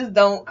that just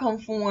don't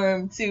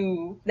conform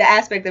to the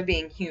aspect of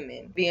being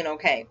human, being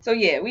okay. So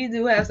yeah, we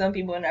do have some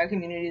people in our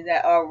community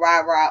that are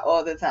rah-rah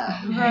all the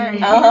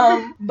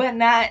time. But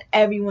not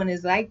everyone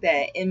is like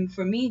that. And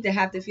for me to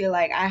have to feel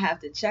like I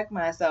have to check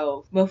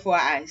myself before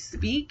I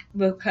speak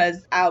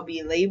because I'll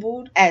be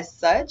labeled as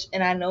such,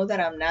 and I know that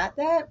I'm not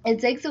that, it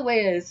takes away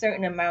a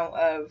certain amount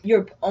of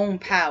your own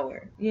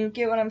power. You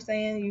get what I'm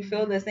saying? You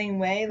feel the same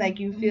way? Like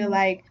you feel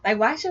like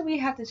why should we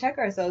have to check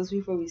ourselves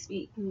before we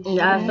speak?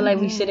 Yeah, I feel like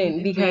we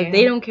shouldn't, because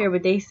they don't care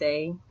what they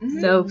say.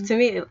 So to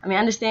me, I mean, I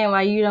understand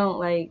why you don't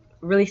like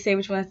really say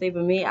what you want to say,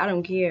 but me, I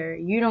don't care.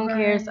 You don't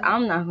care, so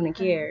I'm not going to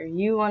care.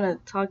 You want to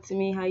talk to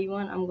me how you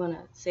want, I'm going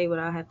to say what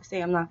I have to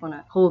say. I'm not going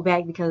to hold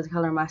back because of the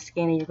color of my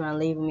skin and you're going to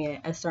label me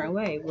a certain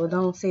way. Well,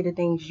 don't say the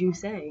things you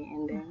say.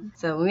 And then,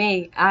 so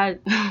me, I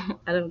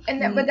don't.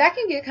 But that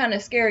can get kind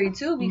of scary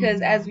too,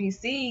 because as we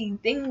see,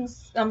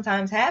 things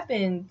sometimes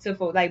happen to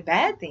folks, like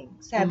bad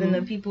things happen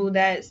to people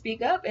that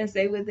speak up and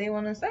say what they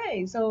want to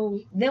say. So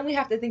then we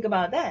have to think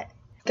about that.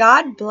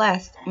 God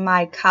bless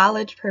my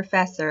college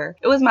professor.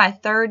 It was my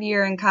 3rd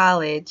year in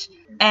college,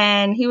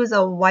 and he was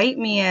a white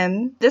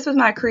man. This was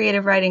my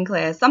creative writing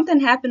class. Something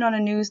happened on the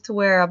news to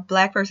where a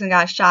black person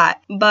got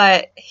shot,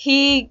 but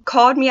he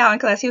called me out in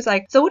class. He was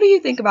like, so what do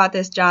you think about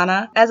this,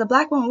 Jonna? As a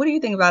black woman, what do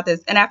you think about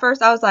this? And at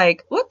first I was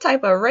like, what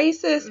type of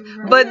racist?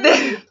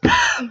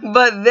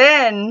 But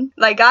then,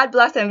 like, God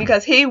bless him,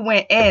 because he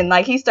went in,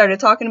 like, he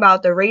started talking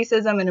about the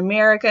racism in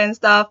America and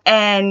stuff,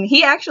 and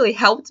he actually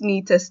helped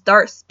me to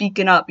start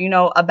speaking up, you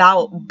know,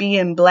 about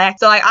being black.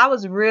 So like I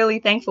was really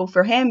thankful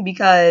for him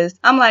because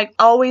I'm like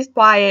always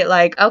quiet,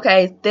 like,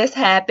 okay, this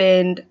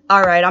happened.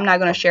 All right, I'm not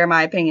going to share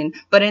my opinion.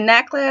 But in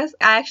that class,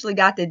 I actually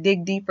got to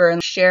dig deeper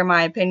and share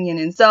my opinion.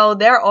 And so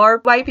there are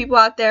white people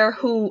out there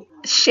who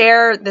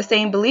share the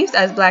same beliefs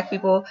as black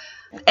people.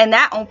 And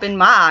that opened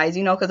my eyes,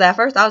 you know, because at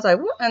first I was like,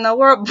 what in the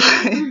world?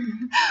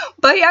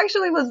 But he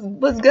actually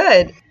was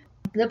good.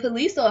 The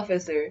police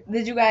officer,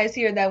 did you guys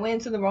hear that went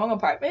into the wrong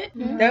apartment?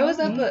 There was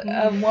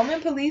a woman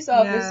police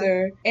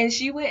officer, and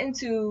she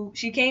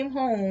came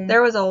home.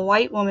 There was a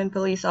white woman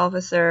police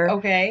officer.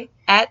 Okay.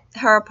 At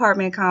her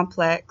apartment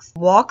complex,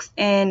 walks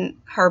in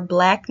her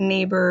black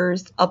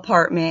neighbor's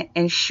apartment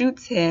and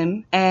shoots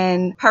him.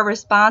 And her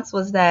response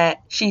was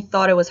that she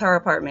thought it was her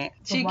apartment.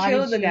 She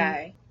killed the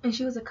guy. And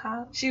she was a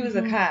cop? She was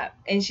a cop.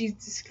 And she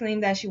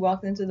claimed that she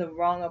walked into the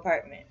wrong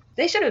apartment.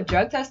 They should have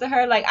drug tested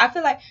her. Like, I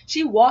feel like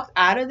she walked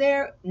out of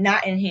there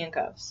not in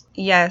handcuffs.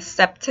 Yes,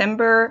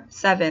 September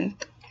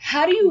 7th.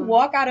 How do you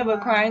walk out of a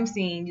crime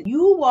scene?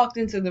 You walked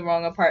into the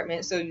wrong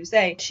apartment, so you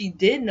say. She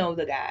did know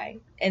the guy,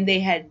 and they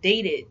had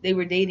dated. They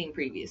were dating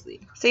previously.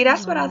 See,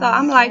 that's what I thought.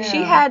 I'm like, she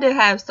had to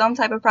have some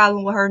type of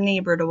problem with her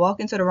neighbor to walk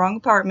into the wrong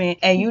apartment,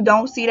 and you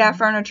don't see that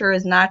furniture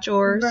is not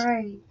yours.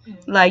 Right.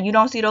 Like, you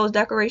don't see those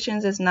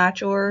decorations, it's not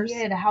yours.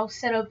 Yeah, the house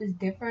setup is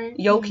different.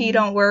 Your key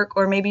don't work,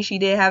 or maybe she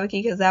did have a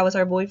key because that was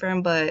her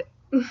boyfriend, but...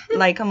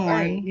 Like, come on.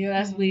 Right. Yeah,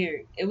 that's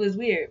weird. It was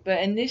weird. But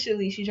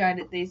initially,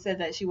 they said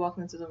that she walked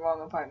into the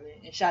wrong apartment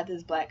and shot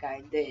this black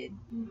guy dead.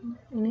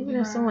 And even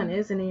if someone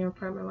isn't in your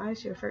apartment, why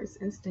is your first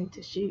instinct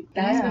to shoot?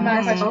 That's been my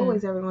That's question.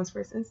 always everyone's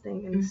first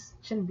instinct, and it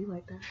shouldn't be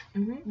like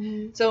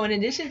that. So in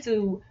addition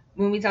to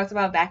when we talked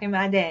about back in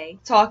my day,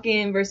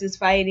 talking versus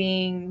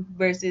fighting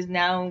versus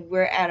now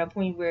we're at a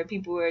point where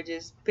people are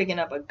just picking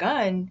up a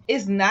gun,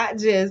 it's not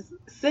just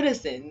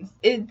citizens,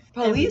 it's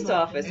police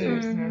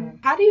officers.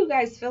 How do you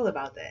guys feel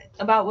about that?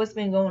 About what's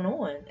been going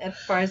on as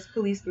far as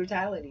police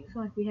brutality? I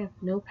feel like we have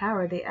no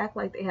power. They act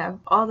like they have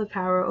all the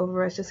power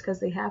over us just because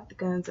they have the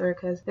guns or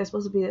because they're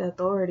supposed to be the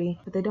authority,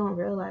 but they don't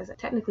realize that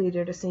technically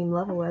they're the same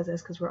level as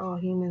us because we're all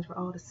humans, we're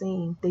all the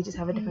same. They just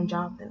have a different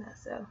job than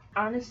us. So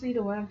honestly,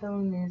 the way I'm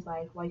feeling is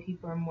like white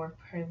people are more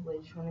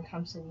privileged when it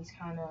comes to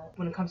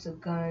when it comes to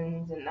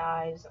guns and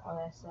knives and all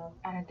that stuff.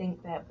 And I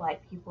think that black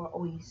people are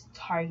always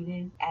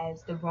targeted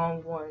as the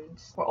wrong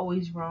ones. We're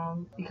always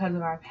wrong because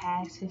of our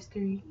past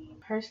history.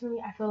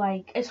 Personally, I feel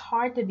like it's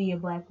hard to be a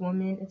black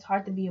woman. It's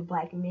hard to be a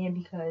black man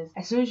because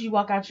as soon as you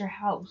walk out your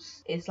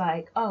house, it's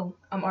like, oh,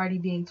 I'm already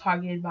being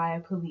targeted by a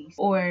police.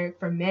 Or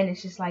for men,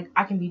 it's just like,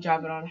 I can be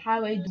driving on the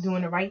highway,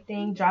 doing the right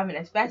thing, driving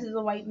as fast as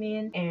a white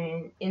man.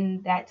 And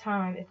in that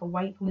time, if a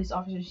white police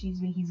officer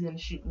sees me, he's going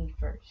to shoot me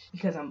first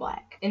because I'm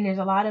black. And there's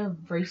a lot of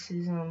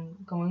racism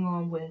going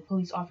on with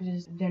police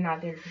officers. They're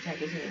not there to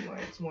protect us anymore.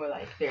 It's more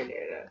like they're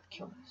there to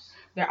kill us.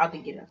 They're out to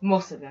get us.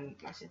 Most of them,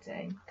 I should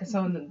say. Because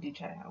some of them do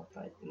try to help,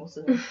 but most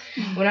of them.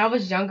 When I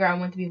was younger, I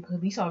wanted to be a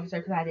police officer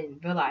because I didn't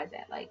realize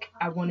that. Like,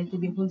 I wanted to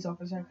be a police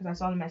officer because I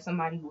saw them as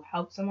somebody who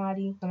helped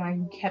somebody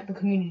who kept the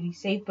community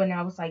safe. But now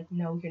I was like,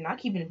 no, you're not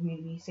keeping the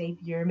community safe.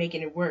 You're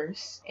making it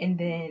worse. And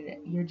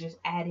then you're just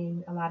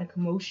adding a lot of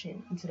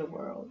commotion into the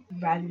world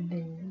rather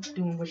than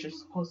doing what you're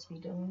supposed to be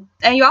doing.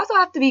 And you also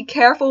have to be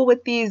careful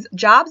with these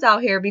jobs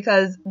out here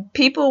because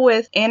people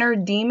with inner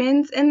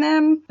demons in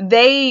them,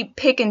 they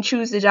pick and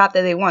choose the job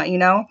that they want, you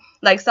know?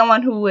 Like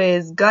someone who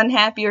is gun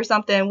happy or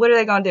something, what are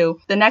they going to do?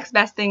 The next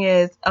best thing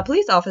is a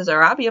police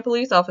officer. I'll be a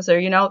police officer,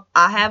 you know?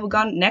 I have a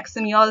gun next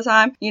to me all the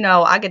time. You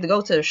know, I get to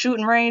go to the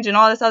shooting range and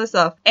all this other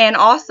stuff. And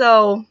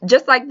also,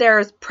 just like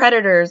there's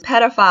predators,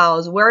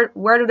 pedophiles,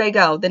 where do they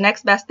go? The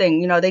next best thing,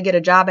 you know, they get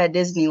a job at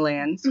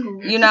Disneyland,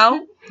 you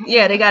know?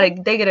 Yeah, they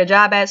get a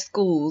job at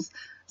schools.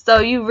 So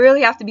you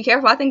really have to be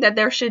careful. I think that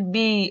there should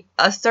be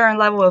a certain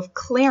level of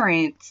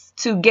clearance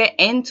to get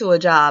into a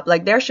job.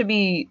 Like there should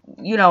be,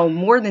 you know,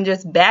 more than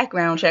just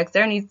background checks.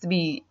 There needs to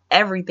be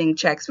everything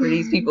checks for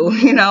these people,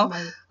 you know?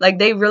 Like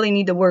they really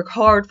need to work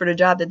hard for the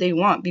job that they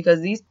want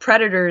because these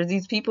predators,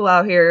 these people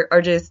out here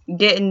are just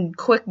getting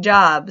quick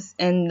jobs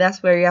and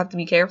that's where you have to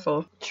be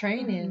careful.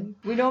 Training.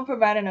 We don't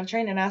provide enough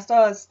training. I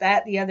saw a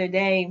stat the other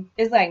day.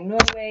 It's like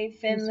Norway,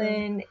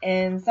 Finland,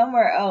 and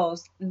somewhere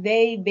else.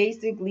 They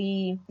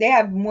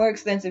have more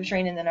extensive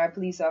training than our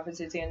police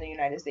officers here in the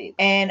United States.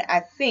 And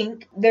I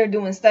think they're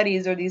doing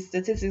studies or these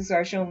statistics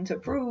are shown to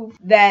prove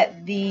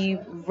that the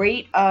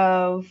rate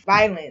of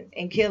violence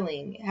and killing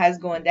has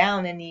gone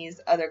down in these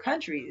other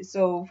countries.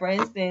 So, for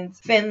instance,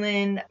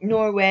 Finland,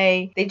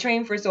 Norway, they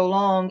train for so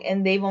long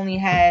and they've only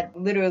had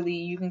literally,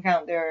 you can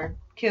count their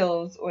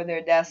kills or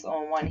their deaths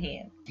on one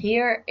hand.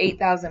 Here,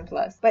 8,000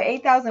 plus. But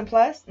 8,000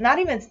 plus, not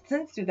even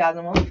since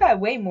 2001. We've had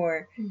way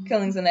more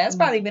killings than that. It's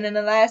probably been in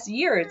the last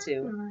year or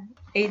two.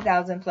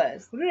 8,000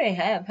 plus. What do they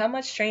have? How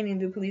much training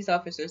do police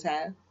officers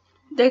have?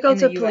 They go in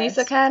to the police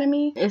US?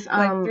 academy. It's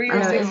Like 3 or I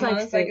know, 6 it's like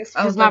months, like six. it's-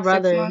 Because Oh, my like 6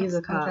 brother, months? he's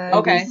a cop. Okay. in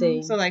Okay,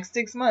 DC. so like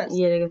 6 months.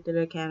 Yeah, they go through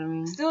the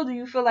academy. Still, do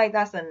you feel like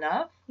that's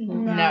enough?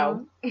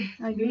 No.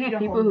 Like You you need have a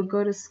people whole who year.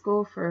 go to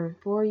school for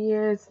 4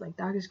 years. Like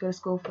doctors go to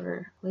school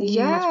for way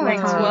Yeah. much more Like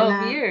time than 12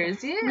 that.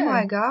 years, yeah. Oh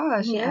my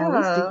gosh, Yeah, at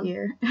least a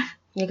year.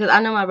 Yeah, because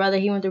I know my brother,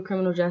 he went through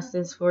criminal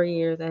justice 4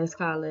 years at his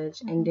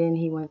college, and then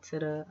he went to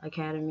the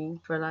academy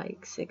for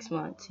like 6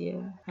 months,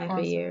 half a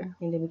Awesome. year,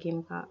 and then became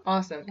a cop.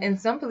 Awesome. And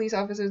some police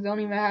officers don't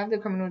even have the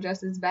criminal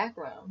justice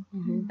background.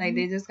 Mm-hmm. Like,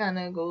 they just kind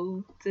of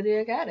go to the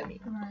academy.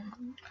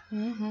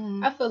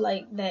 Mm-hmm. I feel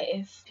like that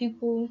if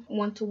people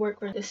want to work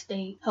for the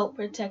state, help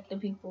protect the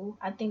people,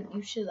 I think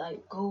you should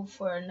like go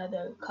for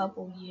another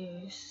couple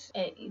years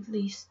at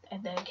least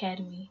at the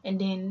academy, and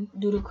then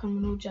do the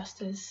criminal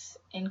justice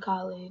in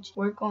college,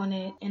 work on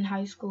it in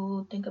high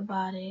school, think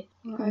about it.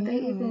 Are they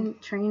even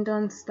trained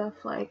on stuff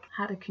like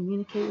how to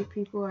communicate with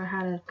people or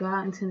how to go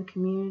out into the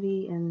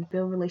community and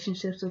build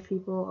relationships with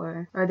people,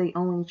 or are they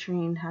only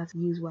trained how to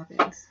use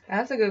weapons?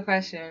 That's a good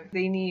question.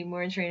 They need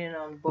more training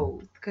on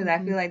both. Because I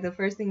feel like the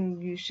first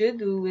thing you should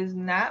do is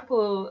not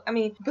pull. I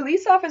mean,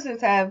 police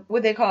officers have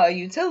what they call a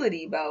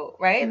utility belt,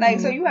 right? Like,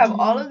 so you have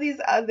all of these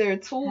other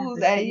tools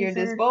the at your taser.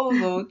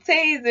 disposal,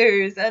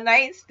 tasers, a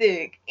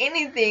nightstick,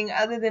 anything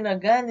other than a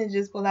gun to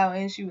just pull out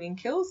and shoot and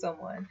kill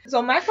someone.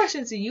 So my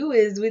question to you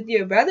is, with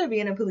your brother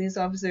being a police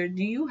officer,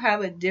 do you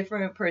have a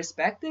different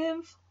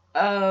perspective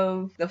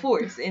of the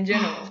force in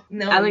general?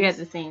 No. I look at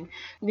the same,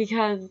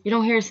 because you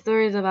don't hear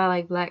stories about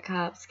like black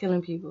cops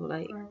killing people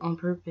like on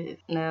purpose.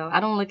 No, I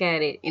don't look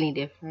at it any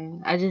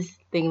different. I just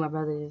think my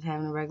brother just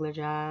having a regular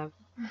job,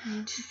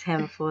 just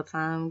having a full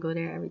time, go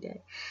there every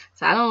day.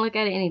 So I don't look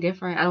at it any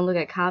different. I don't look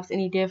at cops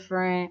any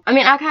different. I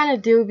mean, I kind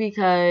of do,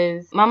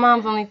 because my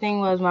mom's only thing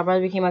was my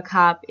brother became a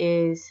cop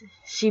is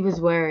she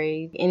was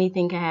worried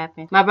anything could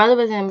happen. My brother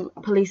was in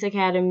police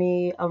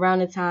academy around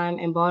the time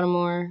in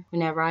Baltimore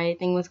when that riot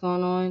thing was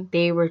going on.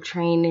 They were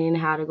training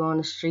how to go on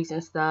the streets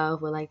and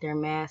stuff with like their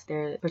masks,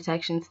 their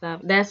protection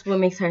stuff. That's what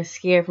makes her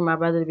scared for my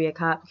brother to be a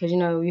cop, because you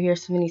know, you hear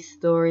so many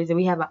stories. And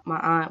we have my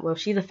aunt, well,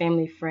 she's a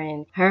family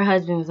friend. Her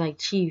husband was like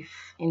chief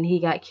and he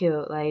got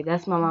killed. Like,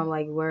 that's my mom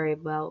like worried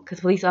about, because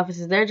police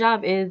officers, their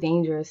job is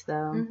dangerous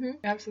though.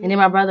 Absolutely. And then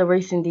my brother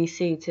works in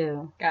DC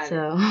too. Got it.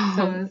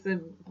 So it's a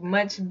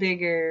much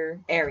bigger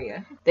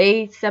area.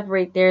 they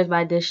separate theirs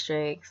by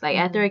districts. Like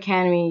after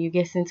academy, you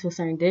get sent to a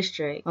certain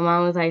district. My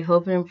mom was like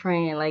hoping and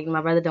praying like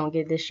my brother don't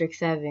get District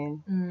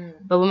 7.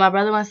 But what my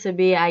brother wants to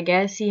be, I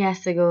guess he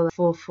has to go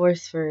full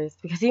force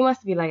first, because he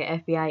wants to be like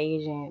an FBI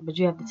agent, but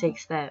you have to take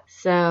steps.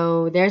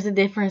 So there's a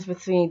difference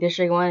between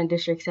District 1 and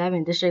District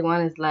 7. District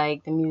 1 is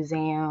like the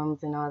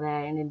museums and all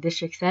that, and then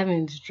District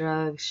 7 is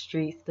drugs,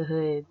 streets, the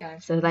hood.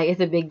 Gotcha. So like it's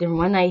a big difference.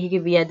 One night he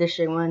could be at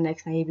District 1,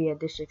 next night he'd be at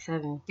District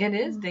 7. It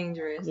is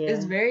dangerous. Yeah.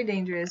 It's very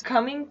dangerous.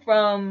 Coming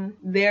from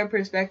their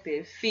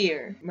perspective,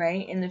 fear,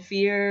 right? And the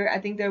fear, I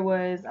think there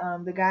was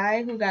the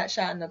guy who got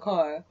shot in the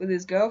car with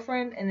his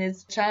girlfriend and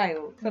his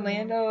child,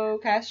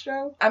 Philando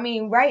Castro. I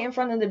mean, right in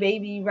front of the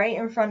baby, right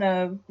in front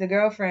of the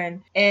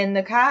girlfriend. And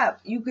the cop,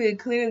 you could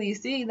clearly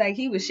see, like,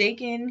 he was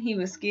shaking, he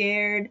was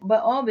scared,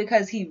 but all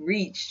because he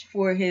reached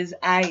for his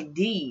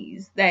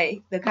IDs that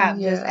the cop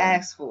just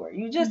asked for.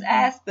 You just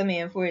asked the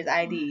man for his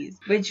IDs,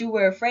 but you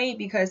were afraid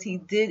because he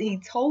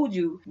told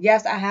you,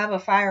 yes, I have a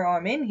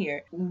firearm in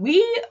here.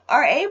 We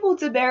are able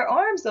to bear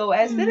arms though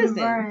as citizens.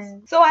 Right.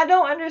 So I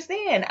don't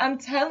understand. I'm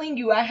telling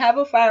you, I have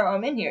a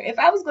firearm in here. If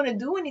I was going to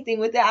do anything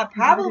with it, I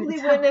probably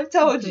wouldn't have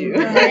told you.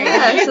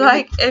 Yeah, it's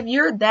like, if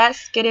you're that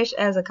skittish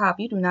as a cop,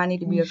 you do not need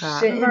to be a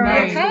cop. Shouldn't be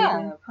a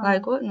cop.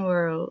 Like, what in the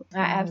world? I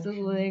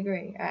absolutely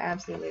agree.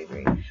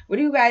 What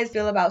do you guys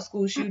feel about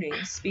school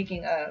shootings?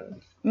 Speaking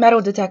of,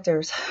 Metal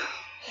detectors.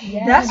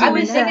 Yes, That's what I've we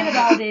been said. thinking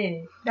about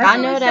it. That's I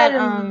what know they that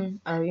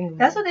said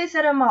that's what they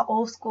said in my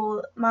old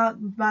school, my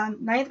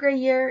ninth grade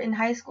year in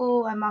high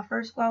school, and my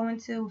first school I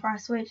went to before I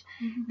switched.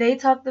 They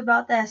talked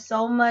about that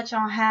so much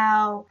on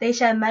how they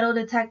should have metal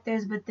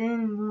detectors, but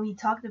then when we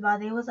talked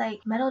about it, it was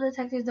like metal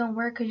detectors don't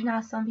work because you know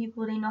how some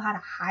people, they know how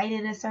to hide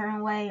it a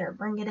certain way or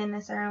bring it in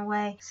a certain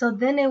way. So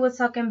then they was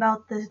talking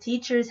about the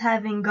teachers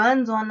having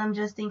guns on them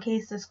just in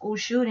case the school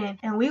shooting,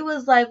 and we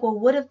was like, well,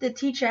 what if the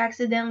teacher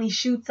accidentally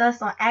shoots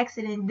us on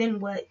accident? Then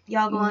what?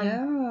 Y'all going?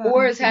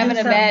 or is having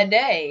a bad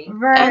day.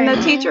 Right. And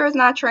the teacher is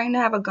not trained to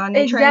have a gun.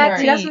 They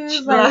Exactly. That's trained what to it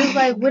teach. was like. It was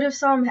like, what if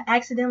something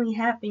accidentally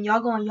happened?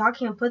 Y'all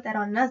can't put that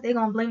on us. They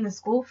gonna blame the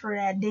school for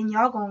that. Then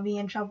y'all gonna be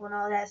in trouble and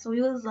all that. So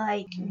it was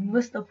like,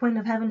 what's the point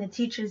of having the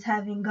teachers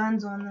having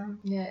guns on them?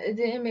 Yeah, it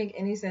didn't make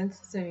any sense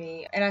to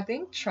me. And I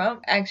think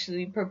Trump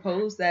actually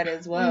proposed that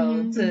as well,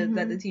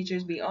 that the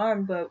teachers be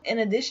armed. But in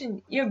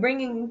addition, you're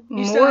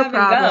still More having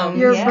problems.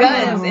 You're guns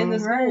bringing in the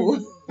them, school.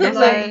 right. That's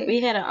Like- like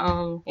we had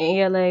in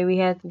ELA we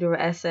had to do an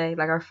essay,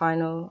 like our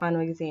final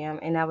exam,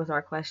 and that was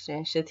our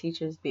question: should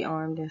teachers be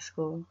armed in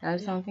school? I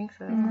just don't think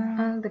so.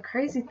 The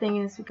crazy thing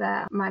is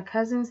that my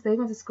cousins, they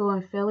went to school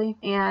in Philly,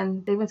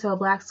 and they went to a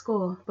black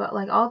school. But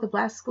like all the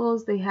black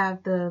schools, they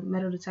have the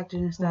metal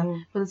detectors and stuff.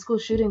 Mhm. But the school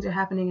shootings are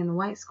happening in the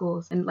white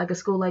schools, and like a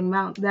school like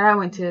Mount that I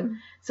went to.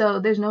 So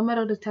there's no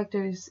metal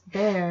detectors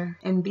there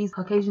in these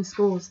Caucasian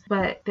schools,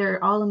 but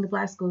they're all in the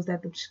black schools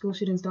that the school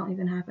shootings don't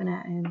even happen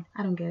at, and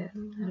I don't get it.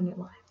 I don't get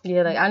why.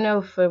 Yeah, like I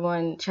know for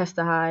one,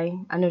 Chester High,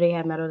 I know they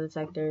have metal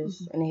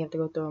detectors and they have to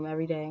go through them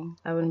every day.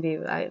 I wouldn't be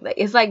like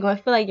it's like I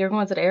feel like you're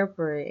going to the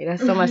airport.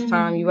 That's so much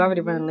time. You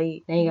already running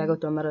late. Then you gotta go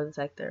through a metal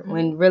detector.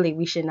 When really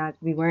we should not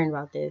be worrying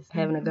about this.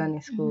 Having a gun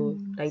in school,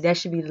 like that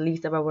should be the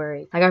least of our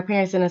worries. Like our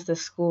parents sent us to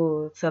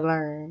school to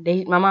learn.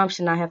 My mom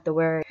should not have to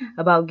worry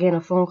about getting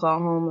a phone call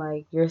home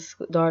like your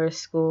daughter's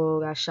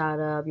school got shot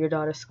up. Your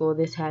daughter's school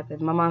this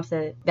happened. My mom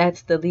said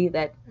that's the least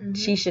that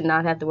she should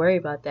not have to worry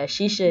about that.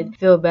 She should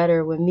feel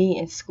better with me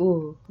in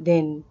school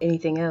than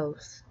anything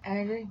else. I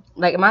agree.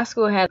 Like my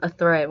school had a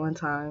threat one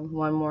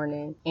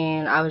morning,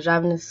 and I was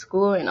driving to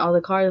school, and all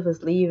the cars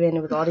was leaving.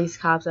 It was all these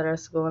cops at our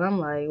school, and I'm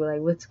like,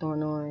 what's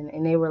going on?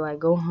 And they were like,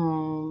 go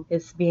home.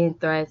 It's being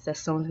threats that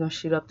someone's gonna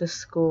shoot up the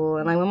school.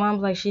 And like my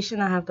mom's like, she should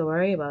not have to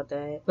worry about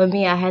that. But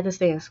me, I had to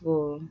stay in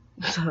school,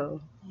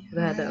 so. I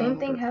had to, Same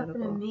thing go happened to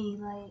clinical. me.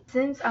 Like,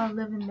 since I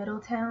live in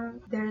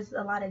Middletown, there's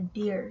a lot of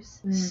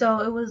deers. So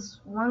it was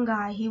one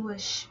guy, he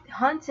was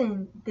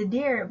hunting the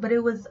deer, but it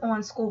was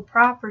on school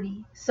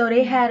property. So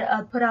they had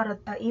put out an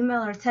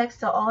email or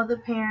text to all the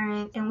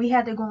parents, and we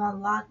had to go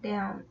on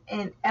lockdown.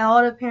 And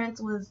all the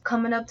parents was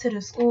coming up to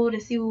the school to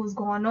see what was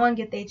going on,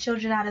 get their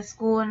children out of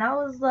school. And I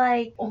was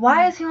like,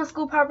 why is he on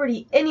school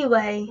property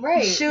anyway?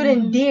 Right.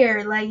 Shooting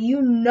deer. Like,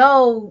 you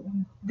know,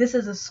 this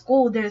is a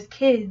school, there's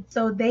kids.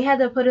 So they had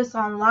to put us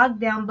on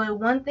lockdown. But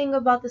one thing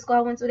about the school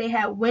I went to, they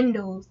had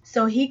windows.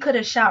 So he could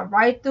have shot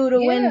right through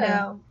the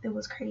window. It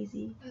was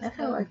crazy. I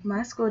felt like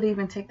my school didn't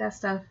even take that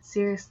stuff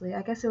seriously.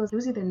 I guess it was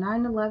either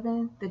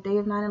 9/11, the day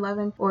of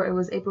 9/11, or it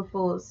was April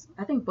Fool's.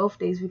 I think both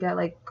days we got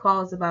like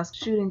calls about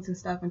shootings and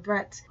stuff and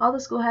threats. All the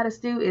school had us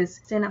do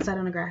is stand outside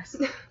on the grass.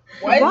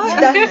 What?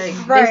 Like, they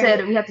Right.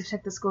 said we have to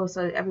check the school,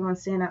 so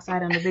everyone's standing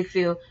outside on the big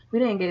field. We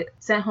didn't get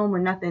sent home or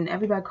nothing.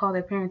 Everybody called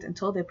their parents and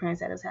told their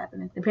parents that it was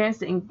happening. The parents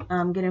didn't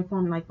get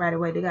informed like right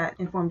away. They got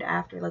informed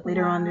after, like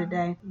later on in the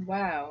day.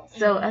 Wow.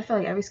 So I feel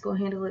like every school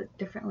handled it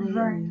differently.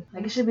 And,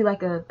 like it should be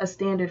like a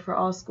standard for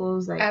all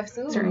schools, like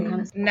Absolutely. certain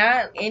kind of.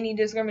 Not any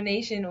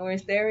discrimination or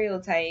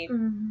stereotype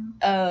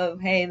of,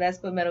 hey, let's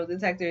put metal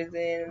detectors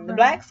in the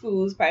black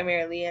schools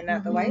primarily and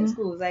not the white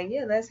schools. Like,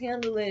 yeah, let's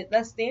handle it.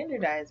 Let's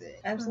standardize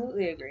it.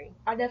 Absolutely agree.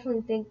 I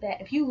definitely think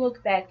that if you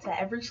look back to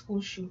every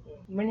school shooting,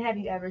 when have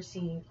you ever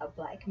seen a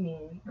black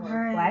man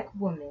or a black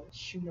woman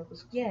shoot up a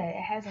school? Yeah,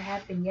 it hasn't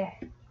happened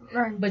yet.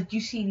 Right. But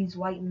you see these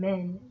white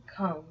men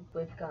come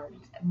with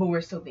guns, but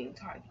we're still being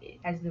targeted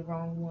as the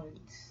wrong ones.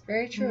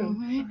 Very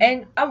true.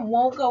 And I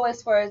won't go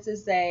as far as to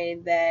say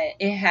that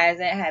it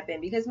hasn't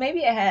happened, because maybe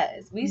it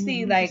has. We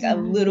see like a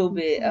little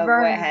bit of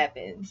what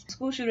happens.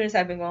 School shootings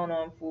have been going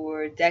on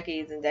for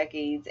decades and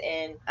decades,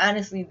 and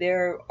honestly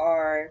there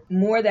are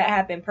more that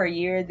happen per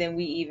year than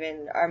we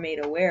even are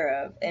made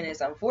aware of, and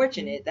it's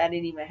unfortunate that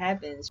it even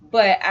happens.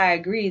 But I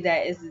agree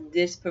that it's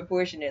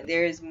disproportionate.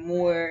 There's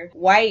more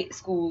white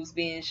schools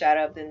being shot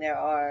up than there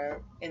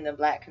are in the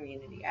black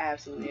community. I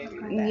absolutely agree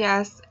with that.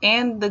 Yes,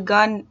 and the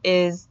gun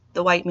is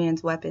the white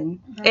man's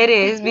weapon. It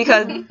is,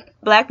 because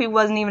black people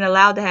wasn't even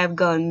allowed to have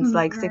guns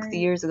like 60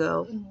 years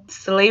ago.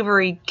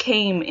 Slavery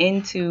came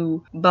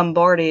into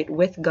bombarded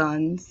with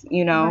guns,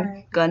 you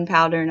know,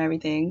 gunpowder and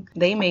everything.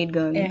 They made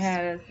guns. It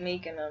had us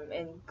making them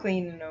and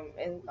cleaning them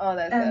and all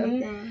that stuff.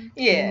 Everything.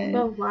 Yeah.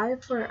 But why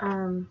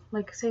for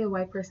like say a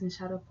white person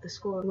shot up the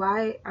school,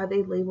 why are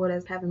they labeled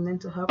as having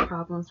mental health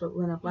problems, but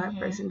when a black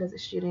person does a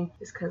shooting,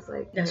 it's because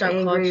like That's they're our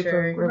angry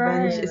culture. for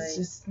revenge. Right. It's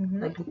just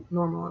like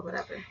normal or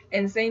whatever.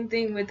 And same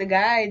thing with the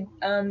guy.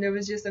 There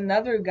was just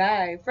another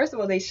guy. First of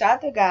all, they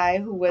shot the guy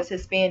who was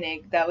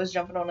Hispanic that was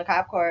jumping on the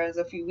cop cars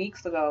a few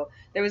weeks ago.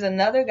 There was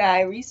another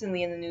guy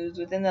recently in the news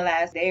within the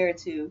last day or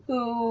two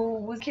who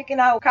was kicking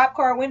out cop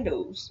car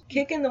windows.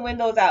 Kicking the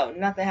windows out.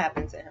 Nothing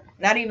happened to him.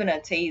 Not even a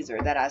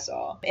taser that I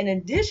saw. In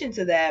addition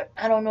to that,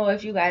 I don't know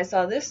if you guys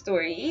saw this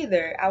story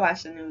either. I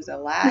watch the news a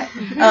lot.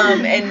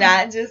 And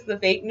not just the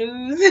fake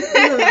news.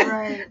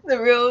 The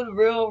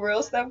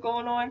real stuff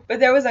going on. But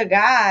there was a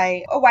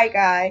guy, a white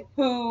guy,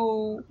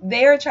 who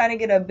they're trying to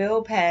get a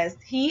bill passed.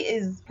 He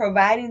is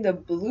providing the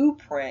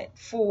blueprint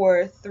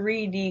for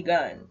 3D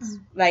guns.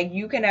 Like,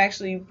 you can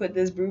actually put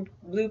this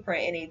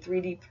blueprint in a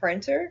 3D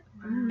printer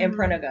and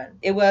print a gun.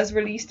 It was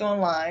released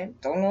online.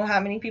 Don't know how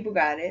many people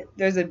got it.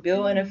 There's a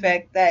bill in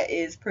effect that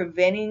is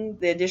preventing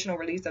the additional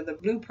release of the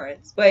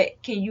blueprints.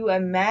 But can you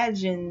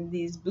imagine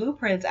these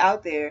blueprints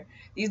out there?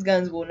 These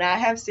guns will not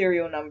have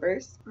serial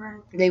numbers. Right.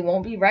 They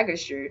won't be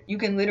registered. You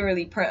can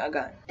literally print a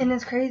gun. And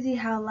it's crazy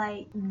how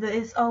like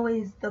it's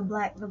always the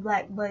black,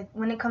 but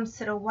when it comes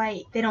to the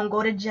white, they don't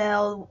go to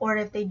jail, or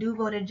if they do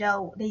go to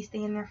jail, they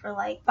stay in there for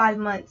like 5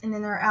 months and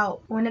then they're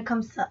out. When it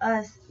comes to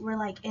us, we're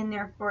like in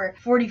there for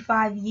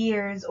 45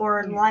 years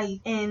or life,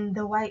 and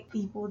the white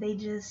people, they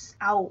just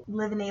out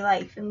living their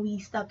life and we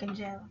stuck in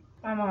jail.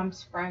 My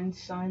mom's friend's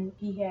son,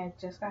 he had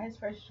just got his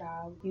first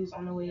job. He was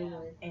on the way to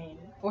work, and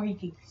before he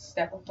could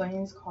step up in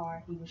his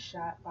car, he was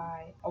shot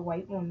by a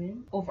white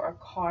woman over a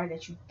car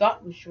that you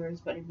thought was yours,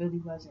 but it really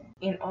wasn't.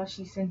 And all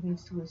she's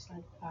sentenced to is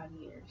like 5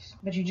 years.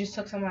 But you just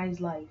took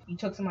somebody's life. You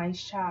took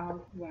somebody's child.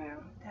 Wow.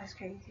 That's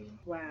crazy.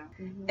 Wow.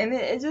 And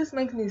it just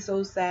makes me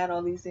so sad,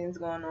 all these things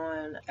going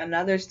on.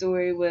 Another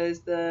story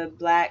was the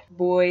black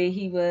boy.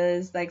 He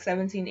was like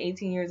 17,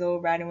 18 years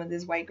old, riding with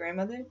his white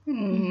grandmother.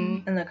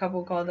 Mm-hmm. And the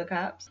couple called the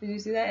cops. Did you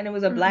see that? And it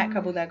was a black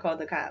couple that called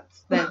the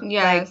cops. That,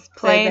 Yes, like,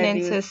 playing said that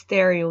into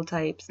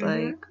stereotypes.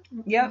 Like,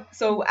 Yep.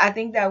 So I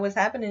think that what's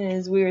happening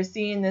is we're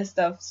seeing this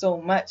stuff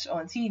so much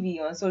on TV,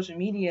 on social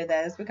media,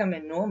 that it's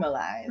becoming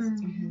normalized.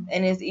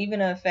 And it's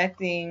even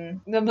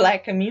affecting the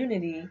black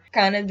community,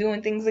 kind of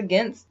doing things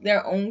against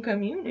their own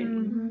community.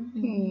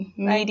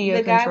 Like, media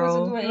the guy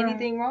control. wasn't doing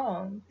anything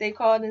wrong. They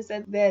called and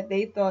said that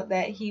they thought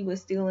that he was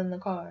stealing the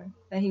car,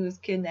 that he was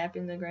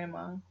kidnapping the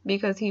grandma.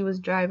 Because he was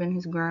driving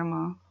his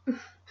grandma.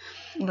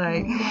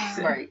 Like,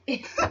 Right.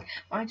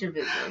 Mind your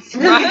business.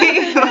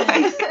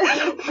 right?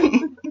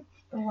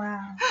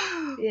 Wow.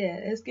 Yeah,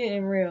 it's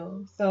getting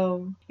real.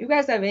 So, you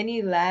guys have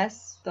any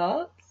last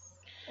thoughts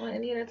on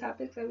any of the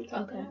topics that we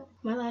talked about?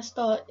 My last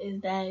thought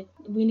is that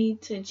we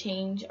need to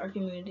change our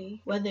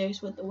community, whether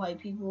it's with the white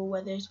people,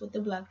 whether it's with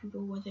the black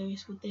people, whether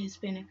it's with the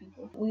Hispanic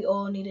people. We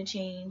all need to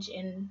change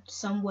in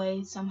some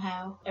way,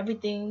 somehow.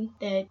 Everything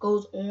that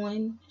goes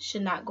on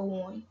should not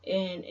go on,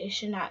 and it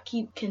should not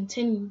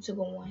continue to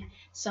go on.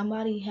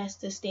 Somebody has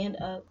to stand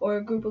up, or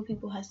a group of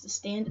people has to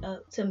stand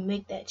up to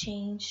make that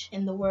change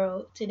in the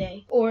world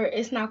today, or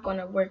it's not going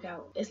to work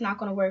out. It's not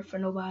going to work for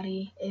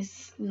nobody.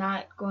 It's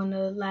not going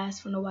to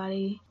last for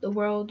nobody. The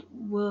world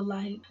will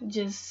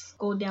just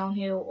go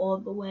downhill all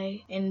the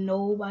way, and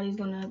nobody's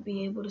gonna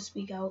be able to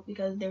speak out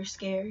because they're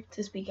scared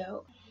to speak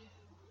out.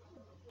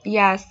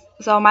 Yes.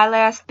 So my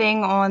last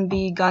thing on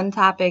the gun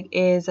topic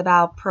is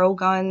about pro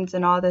guns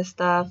and all this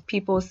stuff.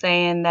 People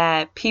saying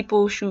that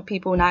people shoot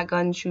people, not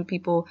guns shoot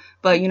people.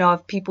 But,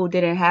 if people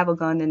didn't have a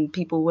gun, then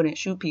people wouldn't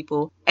shoot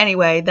people.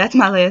 Anyway, that's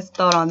my last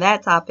thought on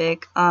that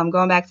topic.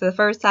 Going back to the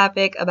first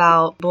topic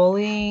about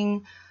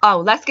bullying.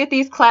 Oh, let's get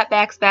these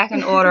clapbacks back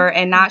in order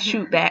and not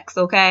shootbacks,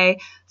 okay?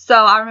 So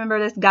I remember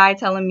this guy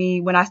telling me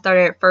when I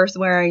started first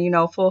wearing,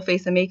 full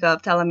face of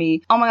makeup, telling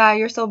me, oh my God,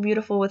 you're so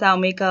beautiful without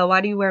makeup.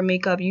 Why do you wear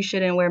makeup? You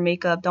shouldn't wear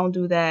makeup. Don't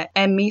do that.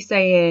 And me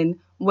saying,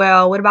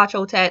 well, what about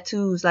your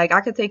tattoos? Like,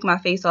 I could take my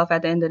face off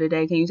at the end of the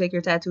day. Can you take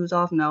your tattoos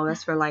off? No,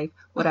 that's for life.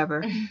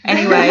 Whatever.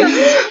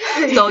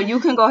 Anyway, so you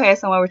can go ahead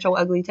somewhere with your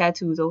ugly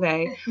tattoos,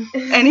 okay?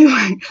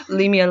 Anyway,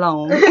 leave me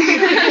alone.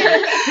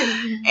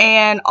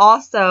 And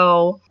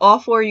also, all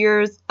 4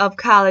 years of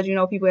college,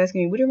 people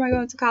asking me, what am I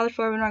going to college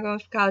for? What am I going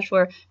to college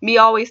for? Me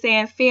always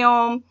saying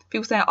film.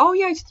 People saying, oh,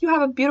 yeah, you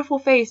have a beautiful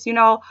face.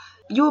 You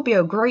will be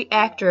a great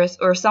actress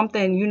or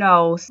something,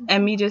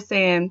 and me just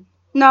saying,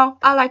 no,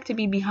 I like to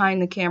be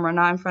behind the camera,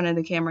 not in front of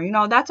the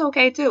camera. That's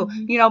okay too.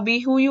 Be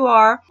who you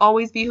are.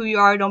 Always be who you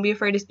are. Don't be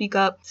afraid to speak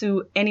up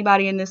to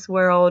anybody in this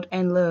world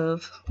and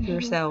live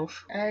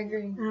yourself. I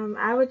agree.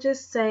 I would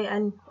just say,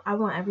 and I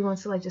want everyone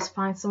to just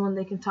find someone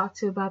they can talk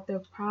to about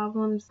their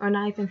problems, or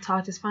not even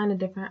talk, just find a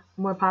different,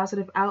 more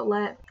positive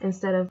outlet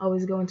instead of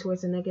always going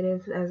towards the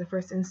negative as a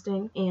first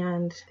instinct,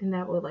 and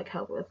that will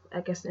help with,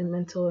 I guess, the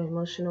mental and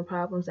emotional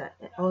problems that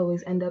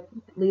always end up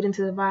leading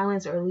to the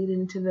violence or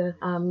leading to the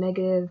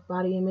negative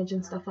body image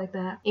and stuff like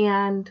that.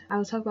 And I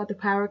was talking about the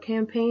Power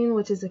campaign,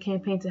 which is a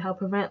campaign to help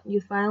prevent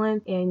youth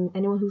violence, and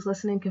anyone who's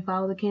listening can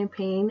follow the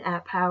campaign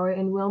at Power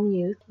and Wilm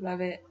Youth.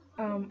 Love it.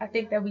 I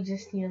think that we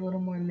just need a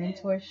little more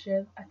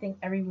mentorship. I think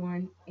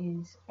everyone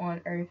is on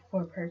earth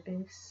for a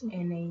purpose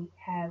and they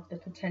have the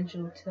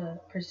potential to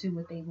pursue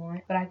what they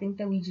want. But I think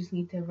that we just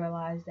need to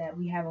realize that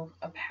we have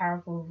a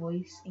powerful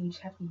voice, and you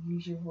just have to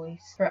use your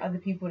voice for other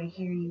people to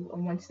hear you.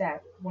 And once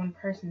that one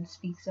person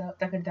speaks up,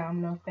 it's like a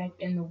domino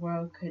effect, and the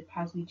world could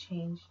possibly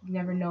change. You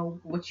never know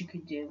what you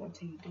could do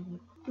until you do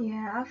it.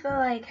 Yeah, I feel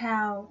like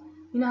how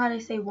they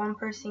say one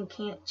person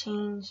can't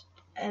change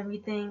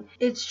everything.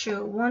 It's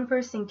true. One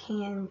person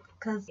can,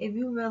 because if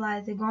you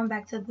realize it, going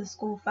back to the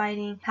school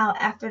fighting, how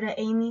after the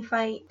Amy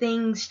fight,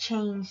 things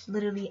changed.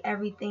 Literally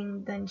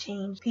everything done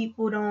changed.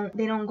 People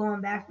don't go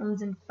in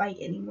bathrooms and fight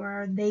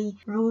anymore.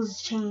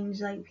 Rules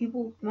change.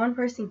 One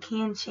person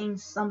can change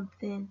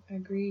something.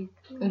 Agreed.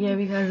 Yeah,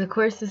 because the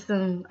court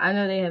system, I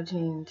know they have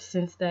changed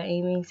since that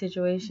Amy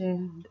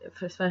situation,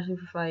 especially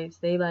for fights.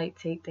 They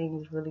take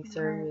things really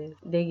serious.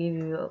 They give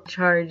you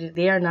charges.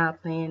 They are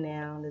not playing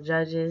down. The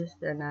judges,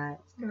 they're not.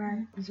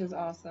 Right. Which is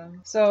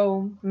awesome.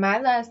 So my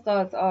last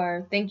thoughts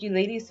are, thank you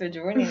ladies for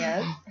joining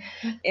us.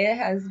 It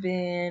has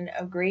been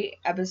a great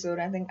episode,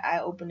 I think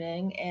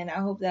eye-opening, and I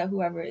hope that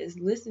whoever is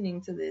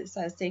listening to this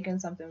has taken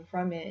something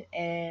from it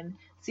and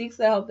seeks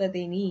the help that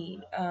they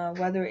need,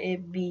 whether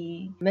it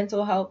be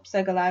mental help,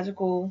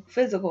 psychological,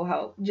 physical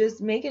help.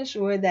 Just making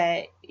sure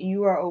that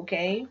you are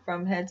okay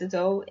from head to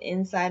toe,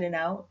 inside and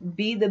out.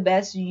 Be the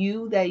best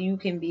you that you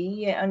can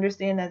be and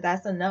understand that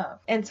that's enough.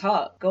 And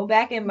talk. Go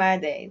back in my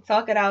day.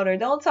 Talk it out or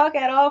don't talk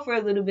at all for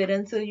a little bit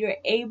until you're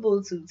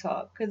able to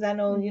talk. Because I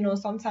know,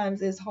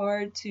 sometimes it's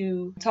hard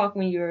to talk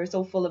when you're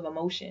so full of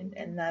emotion.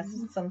 And that's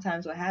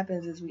sometimes what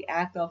happens is we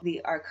act off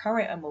our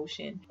current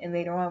emotion. And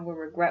later on, we're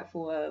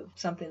regretful of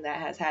something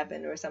that has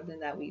happened or something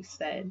that we've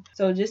said.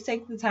 So just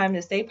take the time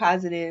to stay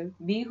positive.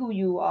 Be who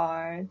you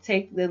are.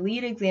 Take the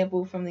lead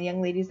example from the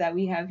young ladies that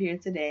we have here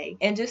today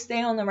and just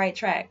stay on the right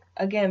track.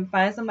 Again,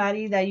 find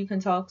somebody that you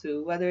can talk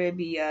to, whether it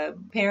be a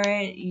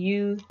parent,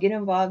 youth. Get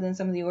involved in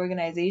some of the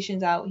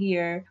organizations out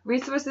here.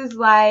 Resources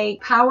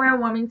like Power in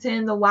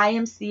Wilmington, the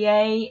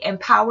YMCA,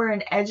 Empower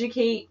and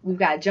Educate. We've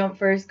got Jump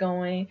First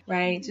going,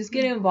 right? Just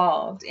get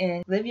involved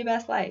and live your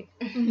best life.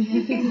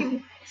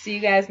 See you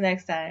guys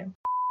next time.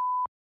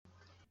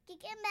 Kick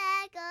it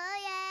back,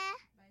 oh yeah.